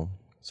 vegetable.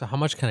 So how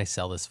much can I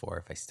sell this for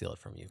if I steal it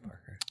from you,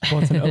 Parker?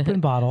 Well, it's an open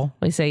bottle.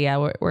 We say, yeah,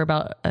 we're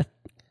about a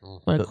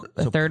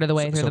third of the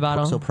way through the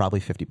bottle. So probably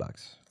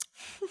 $50.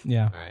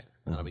 Yeah. All right,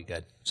 that'll be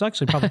good. It's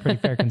actually probably pretty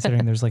fair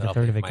considering there's like a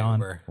third of it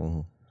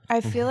gone.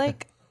 I feel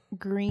like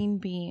green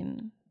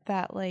bean,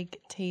 that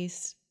like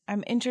taste.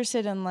 I'm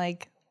interested in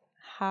like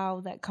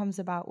how that comes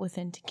about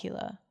within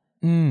tequila.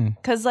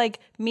 Because like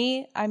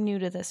me, I'm new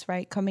to this,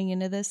 right? Coming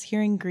into this,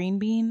 hearing green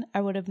bean,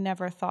 I would have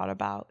never thought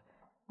about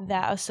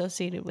that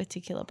associated with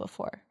tequila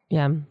before.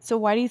 Yeah. So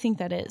why do you think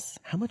that is?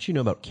 How much you know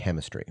about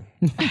chemistry?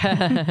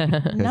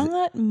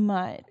 Not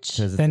much.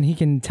 Then he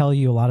can tell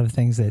you a lot of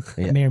things that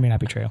may or may not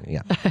be true.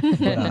 Yeah.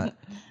 But,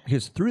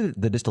 because through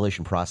the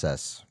distillation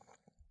process,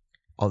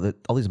 all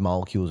these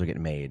molecules are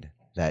getting made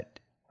that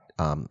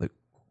the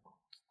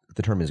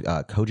term is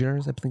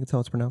cogeners, I think it's how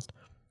it's pronounced.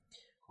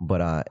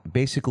 But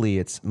basically,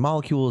 it's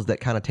molecules that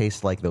kind of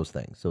taste like those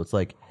things. So it's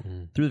like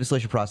through the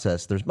distillation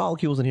process, there's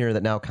molecules in here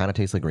that now kind of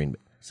taste like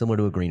similar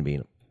to a green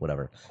bean,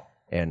 whatever,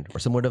 or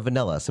similar to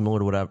vanilla, similar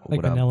to whatever.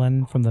 Like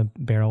vanillin from the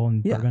barrel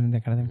and bourbon and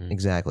that kind of thing.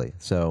 Exactly.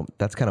 So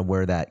that's kind of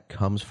where that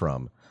comes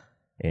from,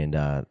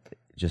 and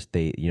just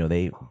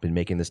they've been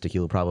making this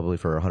tequila probably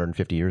for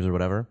 150 years or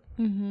whatever,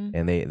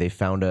 and they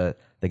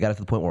got it to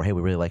the point where, hey,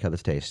 we really like how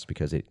this tastes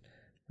because it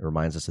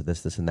reminds us of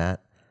this, and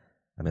that.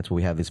 And that's why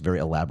we have this very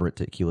elaborate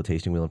tequila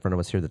tasting wheel in front of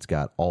us here that's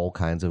got all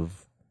kinds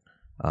of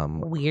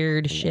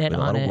Weird shit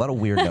on it. A lot of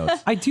weird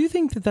notes. I do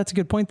think that that's a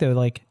good point, though.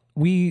 Like,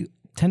 we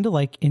tend to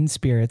like in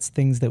spirits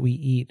things that we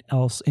eat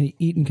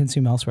and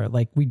consume elsewhere.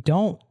 Like, we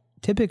don't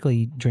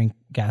typically drink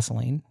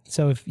gasoline.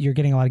 So if you're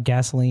getting a lot of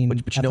gasoline,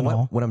 but you know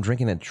what? When I'm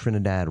drinking a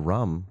Trinidad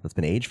rum that's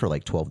been aged for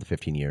like 12 to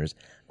 15 years,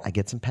 I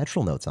get some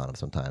petrol notes on it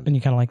sometimes. And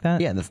you kind of like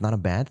that? Yeah, and that's not a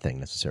bad thing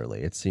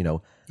necessarily. It's,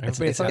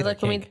 it's Or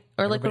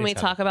like when we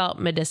talk about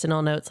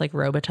medicinal notes like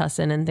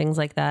Robitussin and things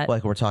like that.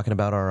 Like we're talking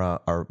about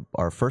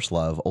our first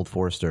love, Old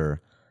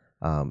Forester,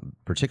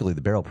 particularly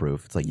the barrel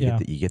proof. It's like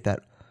you get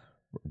that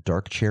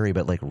dark cherry,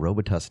 but like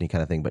Robitussin-y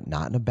kind of thing, but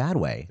not in a bad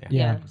way.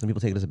 Yeah. Some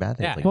people take it as a bad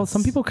thing. Yeah. It's like, Well,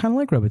 some people kind of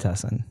like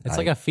Robitussin. It's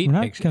like a feet We're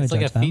not picks. gonna It's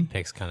like a judge them. feet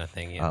picks kind of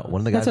thing. Yeah. one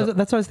of the guys.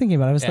 That's what I was thinking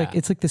about. I was like, Yeah.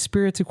 it's like the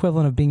spirits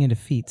equivalent of being into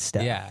feet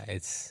stuff. Yeah,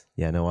 it's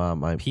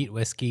my peat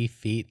whiskey,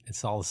 feet.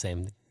 It's all the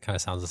same. Kind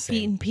of sounds the same.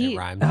 Feet and It peat.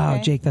 rhymes. Oh,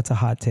 Okay. Jake, that's a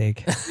hot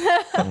take.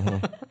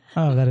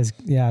 Oh,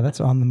 that's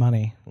on the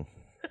money.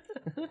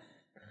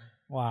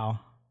 Wow.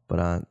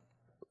 But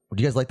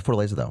do you guys like the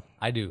Fortaleza though?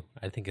 I do.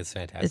 I think it's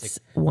fantastic. It's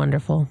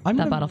wonderful.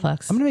 That bottle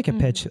fucks. I'm going to make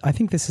a pitch. I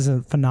think this is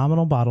a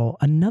phenomenal bottle.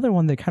 Another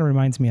one that kind of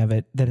reminds me of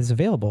it that is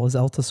available is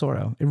El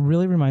Tesoro. It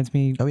really reminds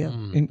me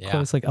in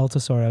quotes like El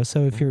Tesoro.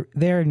 So if you're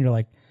there and you're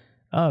like,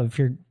 oh, if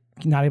you're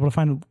not able to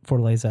find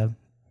Fortaleza,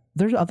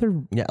 there's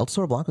other. Yeah, El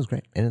Tesoro Blanco is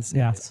great, and it's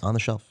on the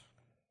shelf.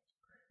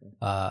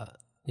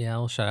 Yeah,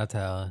 I'll shout out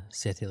to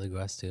Siete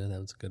Legues too. That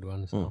was a good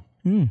one. So.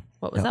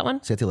 What was that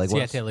one? Siete Legues.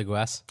 Siete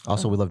Legues.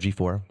 Also, we love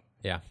G4.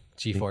 Yeah,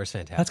 G4 is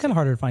fantastic. That's kind of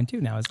harder to find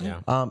too now, isn't it?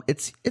 Yeah.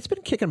 It's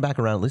been kicking back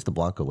around, at least the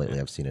Blanco lately.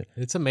 I've seen it.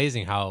 It's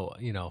amazing how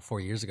 4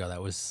 years ago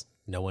that was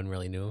no one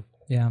really knew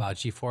about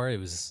G4. It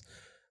was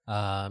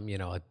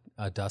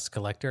a dust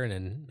collector,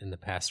 and in the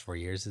past 4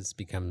 years, it's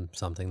become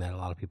something that a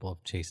lot of people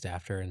have chased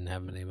after and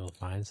haven't been able to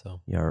find.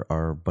 So Yeah,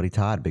 our buddy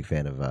Todd, big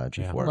fan of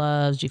G4.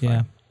 Loves G4.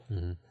 Yeah.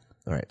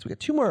 All right, so we got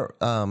two more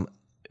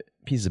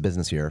pieces of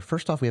business here.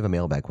 First off, we have a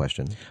mailbag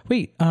question,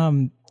 Wait.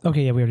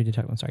 Okay. Yeah, we already did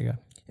talk about. Sorry. Go ahead.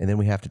 and then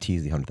we have to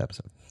tease the 100th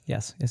episode.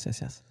 Yes.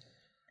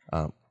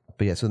 But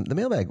yeah, so the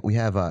mailbag, we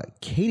have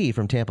Katie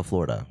from Tampa,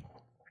 Florida,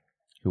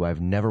 who I've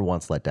never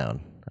once let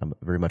down. I'm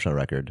very much on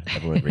record.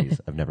 Everyone agrees.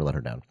 I've never let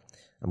her down.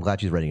 I'm glad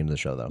she's writing into the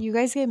show, though. You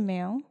guys get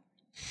mail?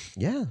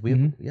 Yeah,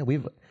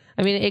 we've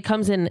I mean, it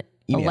comes in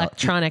email.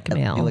 electronic The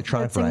mail.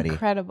 electronic That's variety.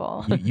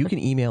 incredible. You can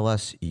email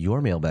us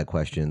your mailbag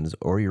questions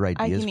or your I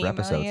ideas can for email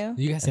episodes. you.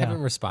 you guys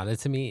haven't responded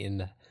to me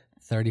in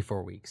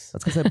 34 weeks.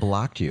 That's because I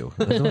blocked you.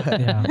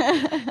 Yeah.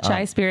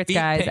 Chai Spirits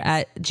Guys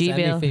at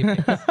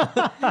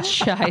Gmail.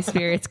 Chai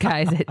Spirits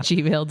Guys at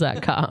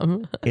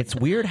gmail.com. It's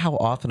weird how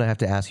often I have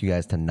to ask you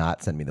guys to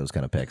not send me those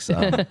kind of pics.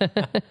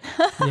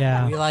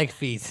 Yeah. We like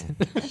feet.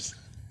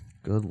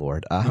 Good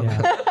Lord.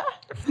 Yeah.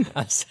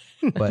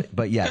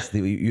 But yes,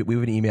 we have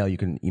an email. You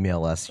can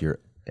email us your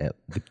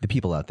the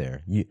people out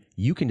there,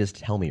 you can just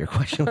tell me your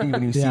question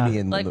when you see me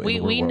in Like the we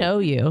world. know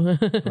you.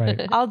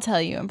 Right. I'll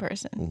tell you in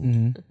person.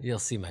 Mm-hmm. You'll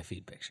see my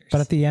feed pictures.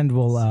 But at the end,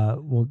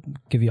 we'll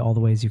give you all the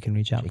ways you can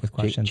reach out with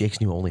questions,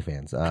 Jake's new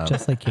OnlyFans.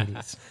 just like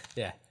Katie's.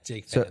 yeah,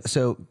 Jake.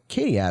 So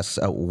Katie asks,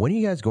 when are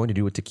you guys going to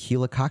do a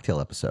tequila cocktail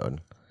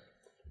episode?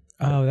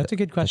 Oh, that's a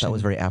good question. That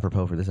was very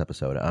apropos for this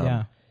episode.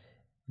 Yeah.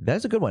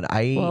 That's a good one.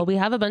 Well, we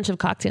have a bunch of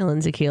cocktail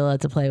and tequila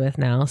to play with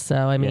now. So,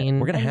 I mean,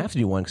 we're going to have to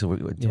do one so we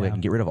can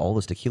get rid of all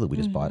this tequila we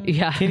just bought.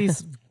 yeah.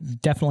 Katie's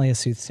definitely a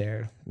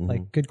soothsayer.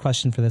 Like, good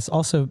question for this.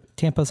 Also,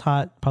 Tampa's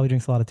hot, probably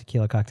drinks a lot of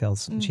tequila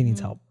cocktails. She needs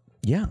help.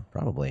 Yeah,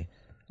 probably.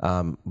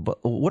 But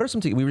what are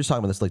some, we were just talking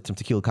about this, like some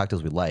tequila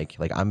cocktails we like.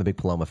 Like, I'm a big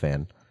Paloma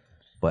fan.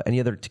 But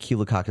any other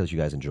tequila cocktails you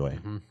guys enjoy?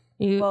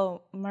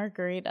 Well,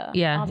 margarita.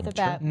 Yeah. Off the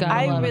bat. Gotta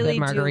I love a really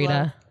good do margarita.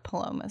 love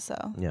Paloma, so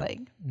Yeah. like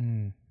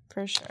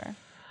for sure.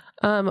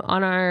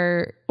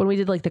 When we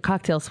did like the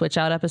cocktail switch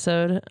out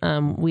episode,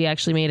 we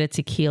actually made a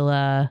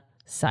tequila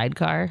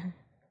sidecar.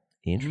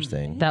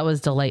 Interesting. That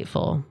was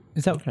delightful.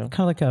 Is that kind of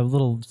like a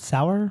little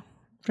sour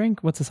drink?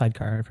 What's a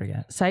sidecar? I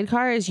forget.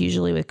 Sidecar is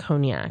usually with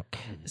cognac.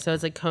 So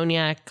it's like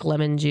cognac,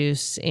 lemon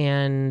juice,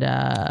 and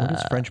What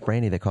is French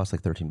brandy that costs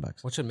like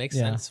 $13? Which would make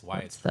sense why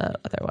it's the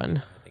other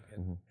one.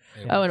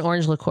 Oh, and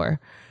orange liqueur.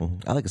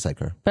 I like a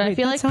sidecar. But I Wait,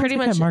 feel that like sounds pretty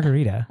like much a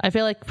margarita. I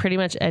feel like pretty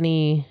much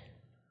any.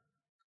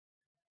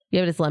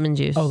 Yeah, but it's lemon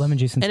juice. Oh, lemon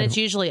juice and instead it's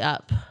usually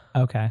up.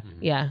 Okay.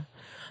 Yeah.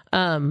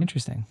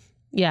 Interesting.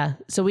 Yeah.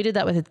 So we did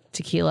that with a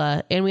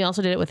tequila, and we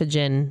also did it with a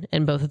gin,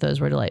 and both of those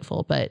were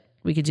delightful. But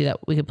we could do that.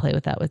 We could play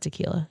with that with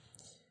tequila.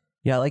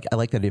 Yeah, I like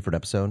that idea for an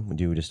episode. We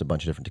do just a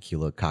bunch of different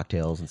tequila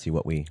cocktails and see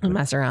what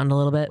Mess around a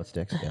little bit. what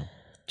sticks. Yeah.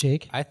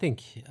 Jake? I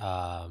think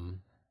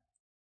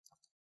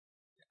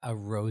a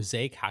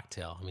rosé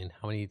cocktail. I mean,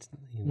 how many?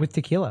 With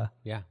tequila.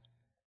 Yeah,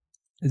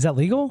 Is that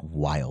legal?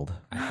 Wild.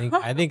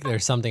 I think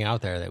there's something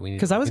out there that we need.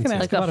 Because I was going to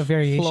ask Like about a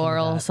variation.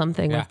 floral of that.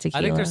 something Yeah, with tequila.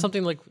 I think there's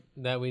something like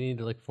that we need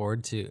to look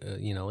forward to.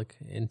 Look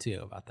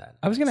into about that.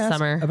 I was going to ask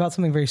Summer. about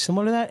something very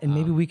similar to that, and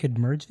maybe we could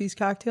merge these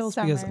cocktails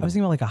because I Summer. was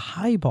thinking about like a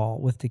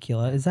highball with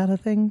tequila. Is that a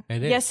thing?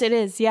 It is. Yes, it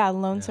is. Yeah,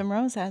 Lonesome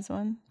Rose has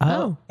one.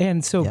 Oh.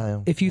 And so Yeah, yeah.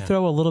 if you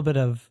throw a little bit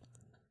of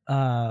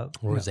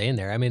rosé in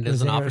there. I mean, it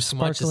doesn't Rosé or offer too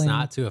much. It's sparkling.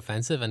 not too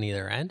offensive on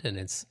either end, and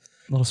it's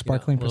a little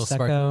sparkling little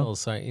Prosecco,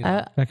 sparkling,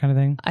 little, that kind of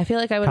thing. I feel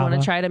like I would want to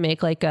Cava. try to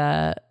make like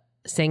a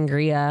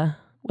sangria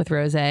with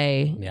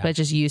rosé, Yeah. but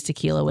just use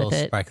tequila with little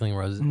it sparkling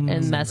rose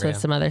and mess with sangria.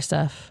 some other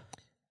stuff.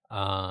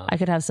 I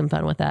could have some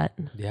fun with that.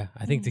 Yeah,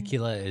 I think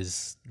tequila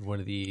is one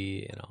of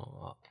the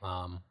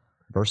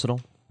Versatile.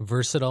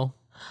 versatile.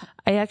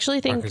 I actually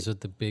think Markers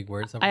with the big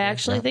words. I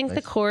actually think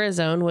the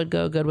Corazon would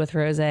go good with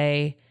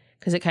rosé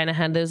because it kind of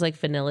had those like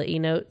vanilla-y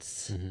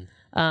notes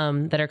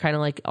that are kind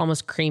of like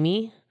almost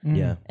creamy.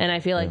 Yeah. And I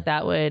feel like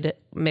that would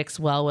mix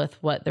well with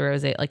what the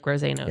rosé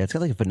notes. Yeah, it's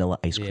got like a vanilla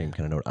ice cream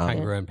kind of note.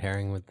 congruent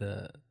pairing with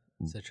the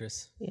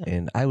citrus.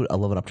 And I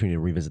love an opportunity to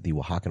revisit the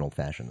Oaxacan old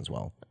fashioned as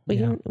well.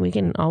 We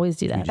can always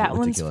do that. That with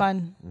one's tequila.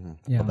 fun.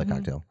 Love that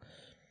cocktail.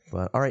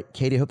 But all right,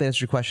 Katie, I hope that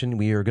answers your question.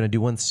 We are going to do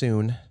one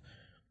soon.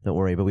 Don't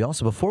worry. But we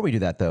also, before we do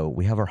that though,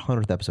 we have our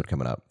 100th episode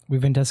coming up.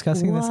 We've been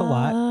discussing this a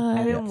lot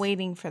I've been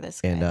waiting for this.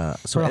 And Guys.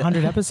 so for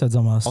 100 episodes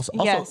almost.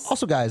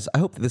 Also, guys, I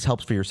hope that this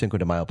helps for your Cinco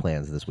de Mayo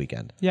plans this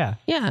weekend. Yeah.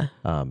 Yeah.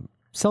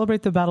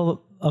 Celebrate the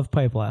Battle of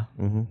Puebla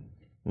and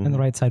the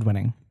right side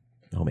winning.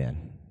 Oh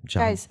man,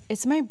 John. Guys,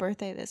 it's my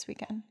birthday this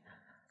weekend.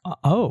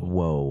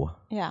 Whoa.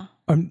 Yeah,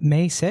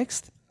 May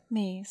 6th?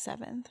 May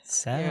 7th.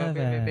 7.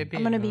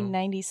 I'm gonna be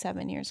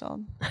 97 years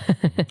old.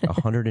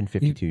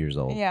 152 years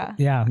old. Yeah.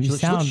 Yeah, you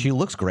sound. She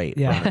looks great.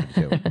 Yeah.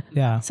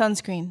 Yeah.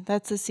 Sunscreen.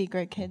 That's the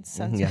secret, kids.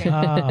 Sunscreen.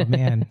 Oh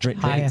man. Drink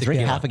High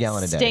drink SPF. half a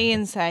gallon a day. Stay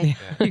inside.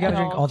 You gotta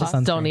drink all the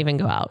sunscreen. Don't even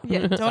go out.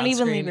 Yeah, don't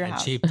even leave your And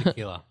house. cheap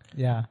tequila.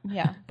 Yeah.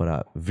 Yeah.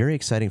 But very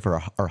exciting for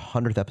our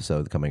 100th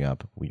episode coming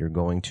up. We are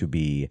going to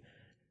be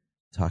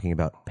talking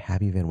about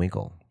Pappy Van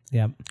Winkle,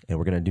 Yep. and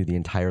we're going to do the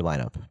entire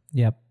lineup.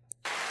 Yep.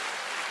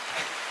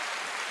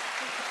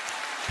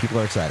 People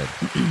are excited.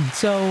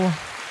 So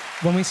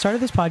when we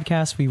started this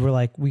podcast, we were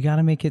like, we got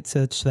to make it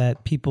such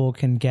that people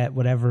can get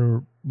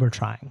whatever we're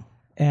trying.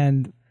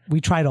 And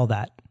we tried all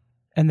that.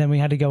 And then we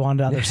had to go on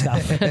to other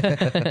stuff.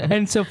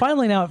 And so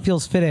finally now it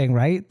feels fitting,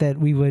 right? That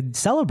we would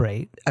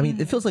celebrate. I mean,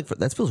 it feels like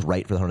that feels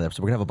right for the 100th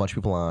episode. We're going to have a bunch of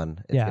people on.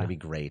 It's Yeah. going to be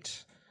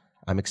great.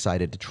 I'm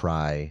excited to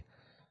try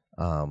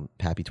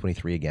Pappy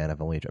 23 again.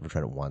 I've only ever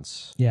tried it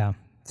once. Yeah.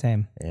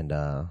 Same. And,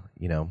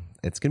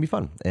 it's going to be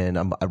fun. And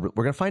we're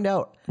going to find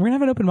out, We're going to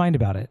have an open mind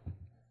about it.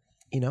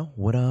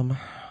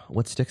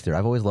 what sticks there.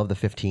 I've always loved the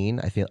 15.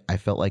 I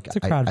felt like a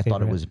crowd I thought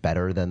it favorite. was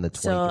better than the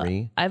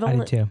 23. So I've I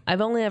only did too.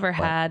 I've only ever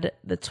had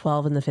the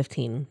 12 and the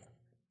 15.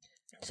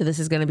 So this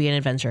is going to be an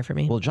adventure for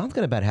me. Well, John's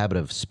got a bad habit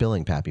of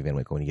spilling Pappy Van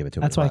Winkle when you give it to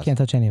him. That's why I can't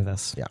touch any of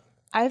this. Yeah.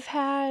 I've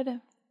had,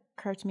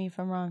 correct me if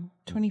I'm wrong,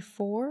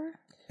 24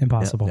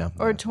 Impossible. No.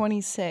 or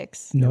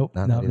 26. Nope.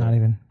 Not Nope. either. Not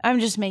even. I'm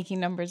just making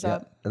numbers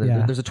up.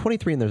 Yeah. There's a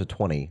 23 and there's a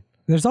 20.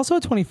 There's also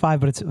a 25,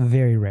 but it's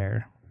very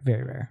rare.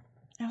 Very rare.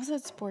 I was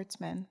at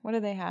Sportsman. What do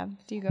they have?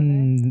 Do you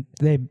go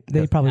there?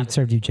 They probably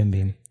served you Jim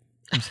Beam.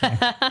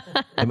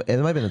 It might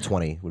have been the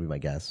 20 would be my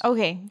guess.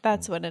 Okay,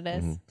 that's what it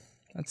is.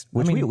 That's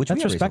Which we that's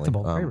had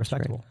respectable. recently. Very It's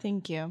respectable.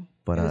 Thank you.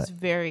 But, it was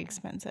very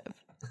expensive.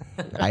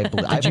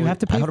 Did you have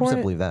to pay for 100%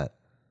 it? believe that.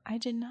 I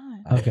did not.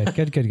 Oh, good.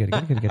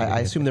 I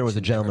assume there was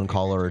a gentleman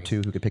caller or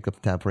two who could pick up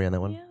the tab for you on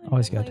that one. Yeah, it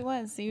Always definitely good.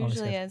 was. It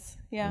usually is.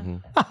 Yeah. He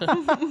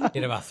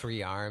had about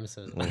 3 arms.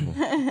 So it was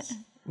like,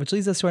 Which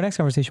leads us to our next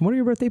conversation. What are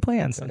your birthday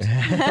plans?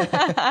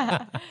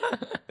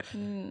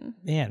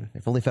 Man,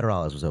 If only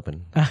Federales was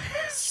open.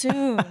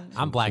 Soon.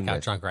 I'm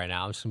blackout drunk right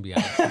now. I'm just gonna be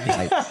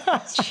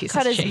honest.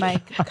 Cut his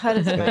mic. Cut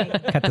his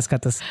mic,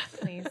 cut this.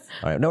 please.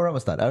 All right, no, we're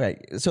almost done.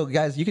 Okay, so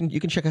guys, you can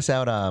check us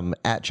out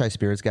at Chai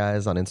Spirits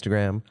Guys on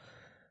Instagram.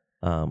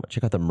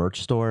 Check out the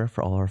merch store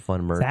for all our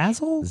fun merch.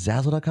 Zazzle?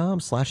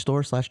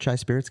 Zazzle.com/store/Chai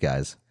Spirits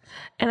Guys.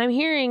 And I'm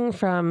hearing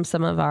from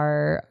some of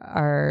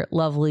our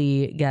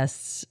lovely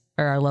guests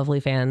or our lovely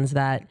fans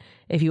that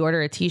if you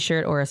order a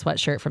t-shirt or a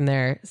sweatshirt from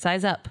there,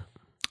 size up.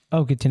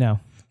 Oh, good to know.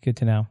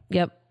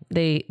 Yep.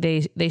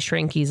 They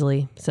shrink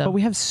easily. So But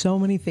we have so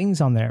many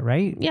things on there,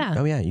 right? yeah.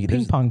 Oh yeah,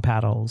 Ping pong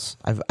paddles,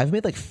 I've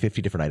made like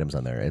 50 different items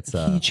on there. It's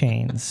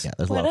keychains, yeah,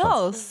 there's a What lot of fun.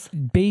 else?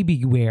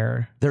 baby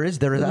wear. There is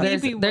There's a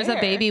wear.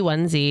 baby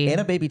onesie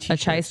and a baby a t-shirt.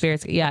 Chai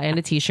Spirits, and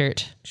a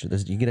t-shirt. You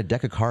can get a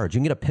deck of cards.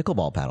 You can get a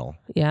pickleball paddle.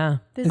 Yeah.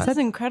 This is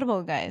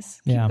incredible,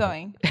 guys. Keep Yeah.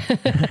 going. You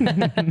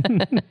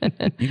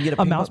can get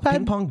a mouse pad?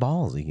 ping pong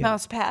balls. You can get.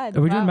 Mouse pad.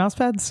 Are we doing Wow. mouse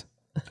pads?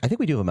 I think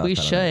we do have a mouse We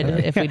pad on should there.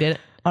 if we did it.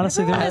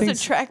 Honestly, there are Everyone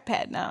things. has a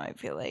trackpad now, I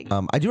feel like.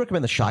 I do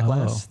recommend the shot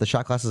glass. The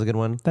shot glass is a good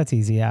one. That's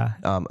easy. Yeah.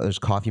 There's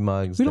coffee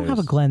mugs. We don't have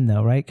a Glen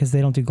though, right? Because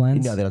they don't do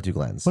Glens. No, they don't do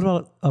Glens. What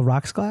about a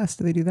rocks glass?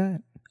 Do they do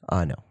that?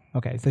 No.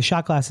 Okay. The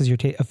shot glass is your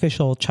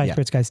official Chai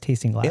Spirits Guys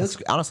tasting glass.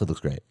 Honestly, it looks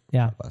great.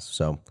 Yeah.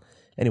 So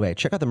anyway,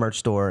 check out the merch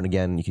store. And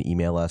again, you can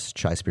email us,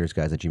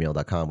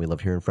 chaispiritsguys@gmail.com. We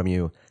love hearing from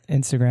you.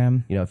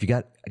 Instagram. You know, if you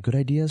got good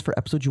ideas for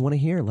episodes you want to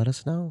hear, let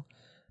us know.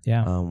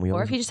 Yeah. We Or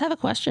always, if you just have a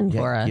question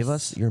for us. give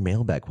us your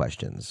mailbag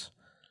questions.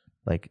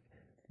 Like,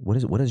 what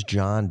is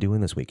John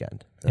doing this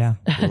weekend? Yeah.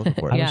 We're looking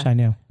for it. I wish I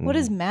knew. What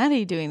is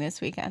Maddie doing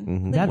this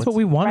weekend? That's what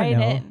we want to Write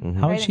know. in.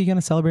 How Write is she in. going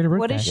to celebrate her birthday?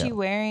 What is she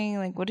wearing?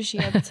 Like, what is she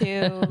up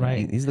to?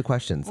 Right. These are the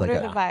questions. What like,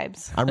 are the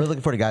vibes? I'm really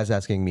looking forward to guys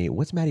asking me,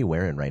 what's Maddie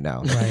wearing right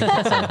now?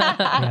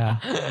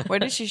 Yeah. Where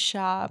does she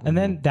shop? And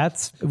then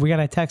we got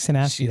to text and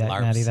ask She you that,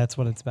 LARPs. Maddie. That's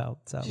what it's about.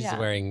 So She's Yeah.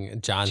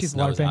 wearing Jon She's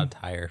Snow's LARPing.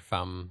 attire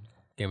from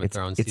Game of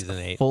Thrones It's season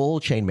 8. full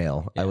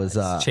chainmail. I was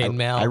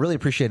chainmail. I really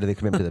appreciated the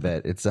commitment to the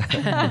bit. It's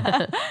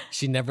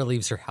She never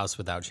leaves her house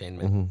without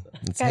chainmail.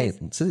 hey,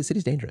 Guys.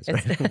 city's dangerous.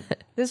 Right?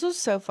 This was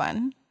so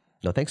fun.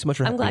 No, thanks so much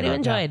for I'm glad you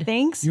having me. enjoyed.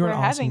 Thanks You for are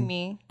having awesome.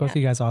 me. both of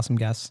you guys, awesome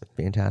guests.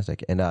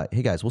 Fantastic. And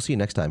hey guys, we'll see you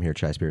next time here at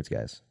Chai Spirits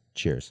Guys.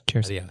 Cheers.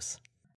 Cheers. Adios.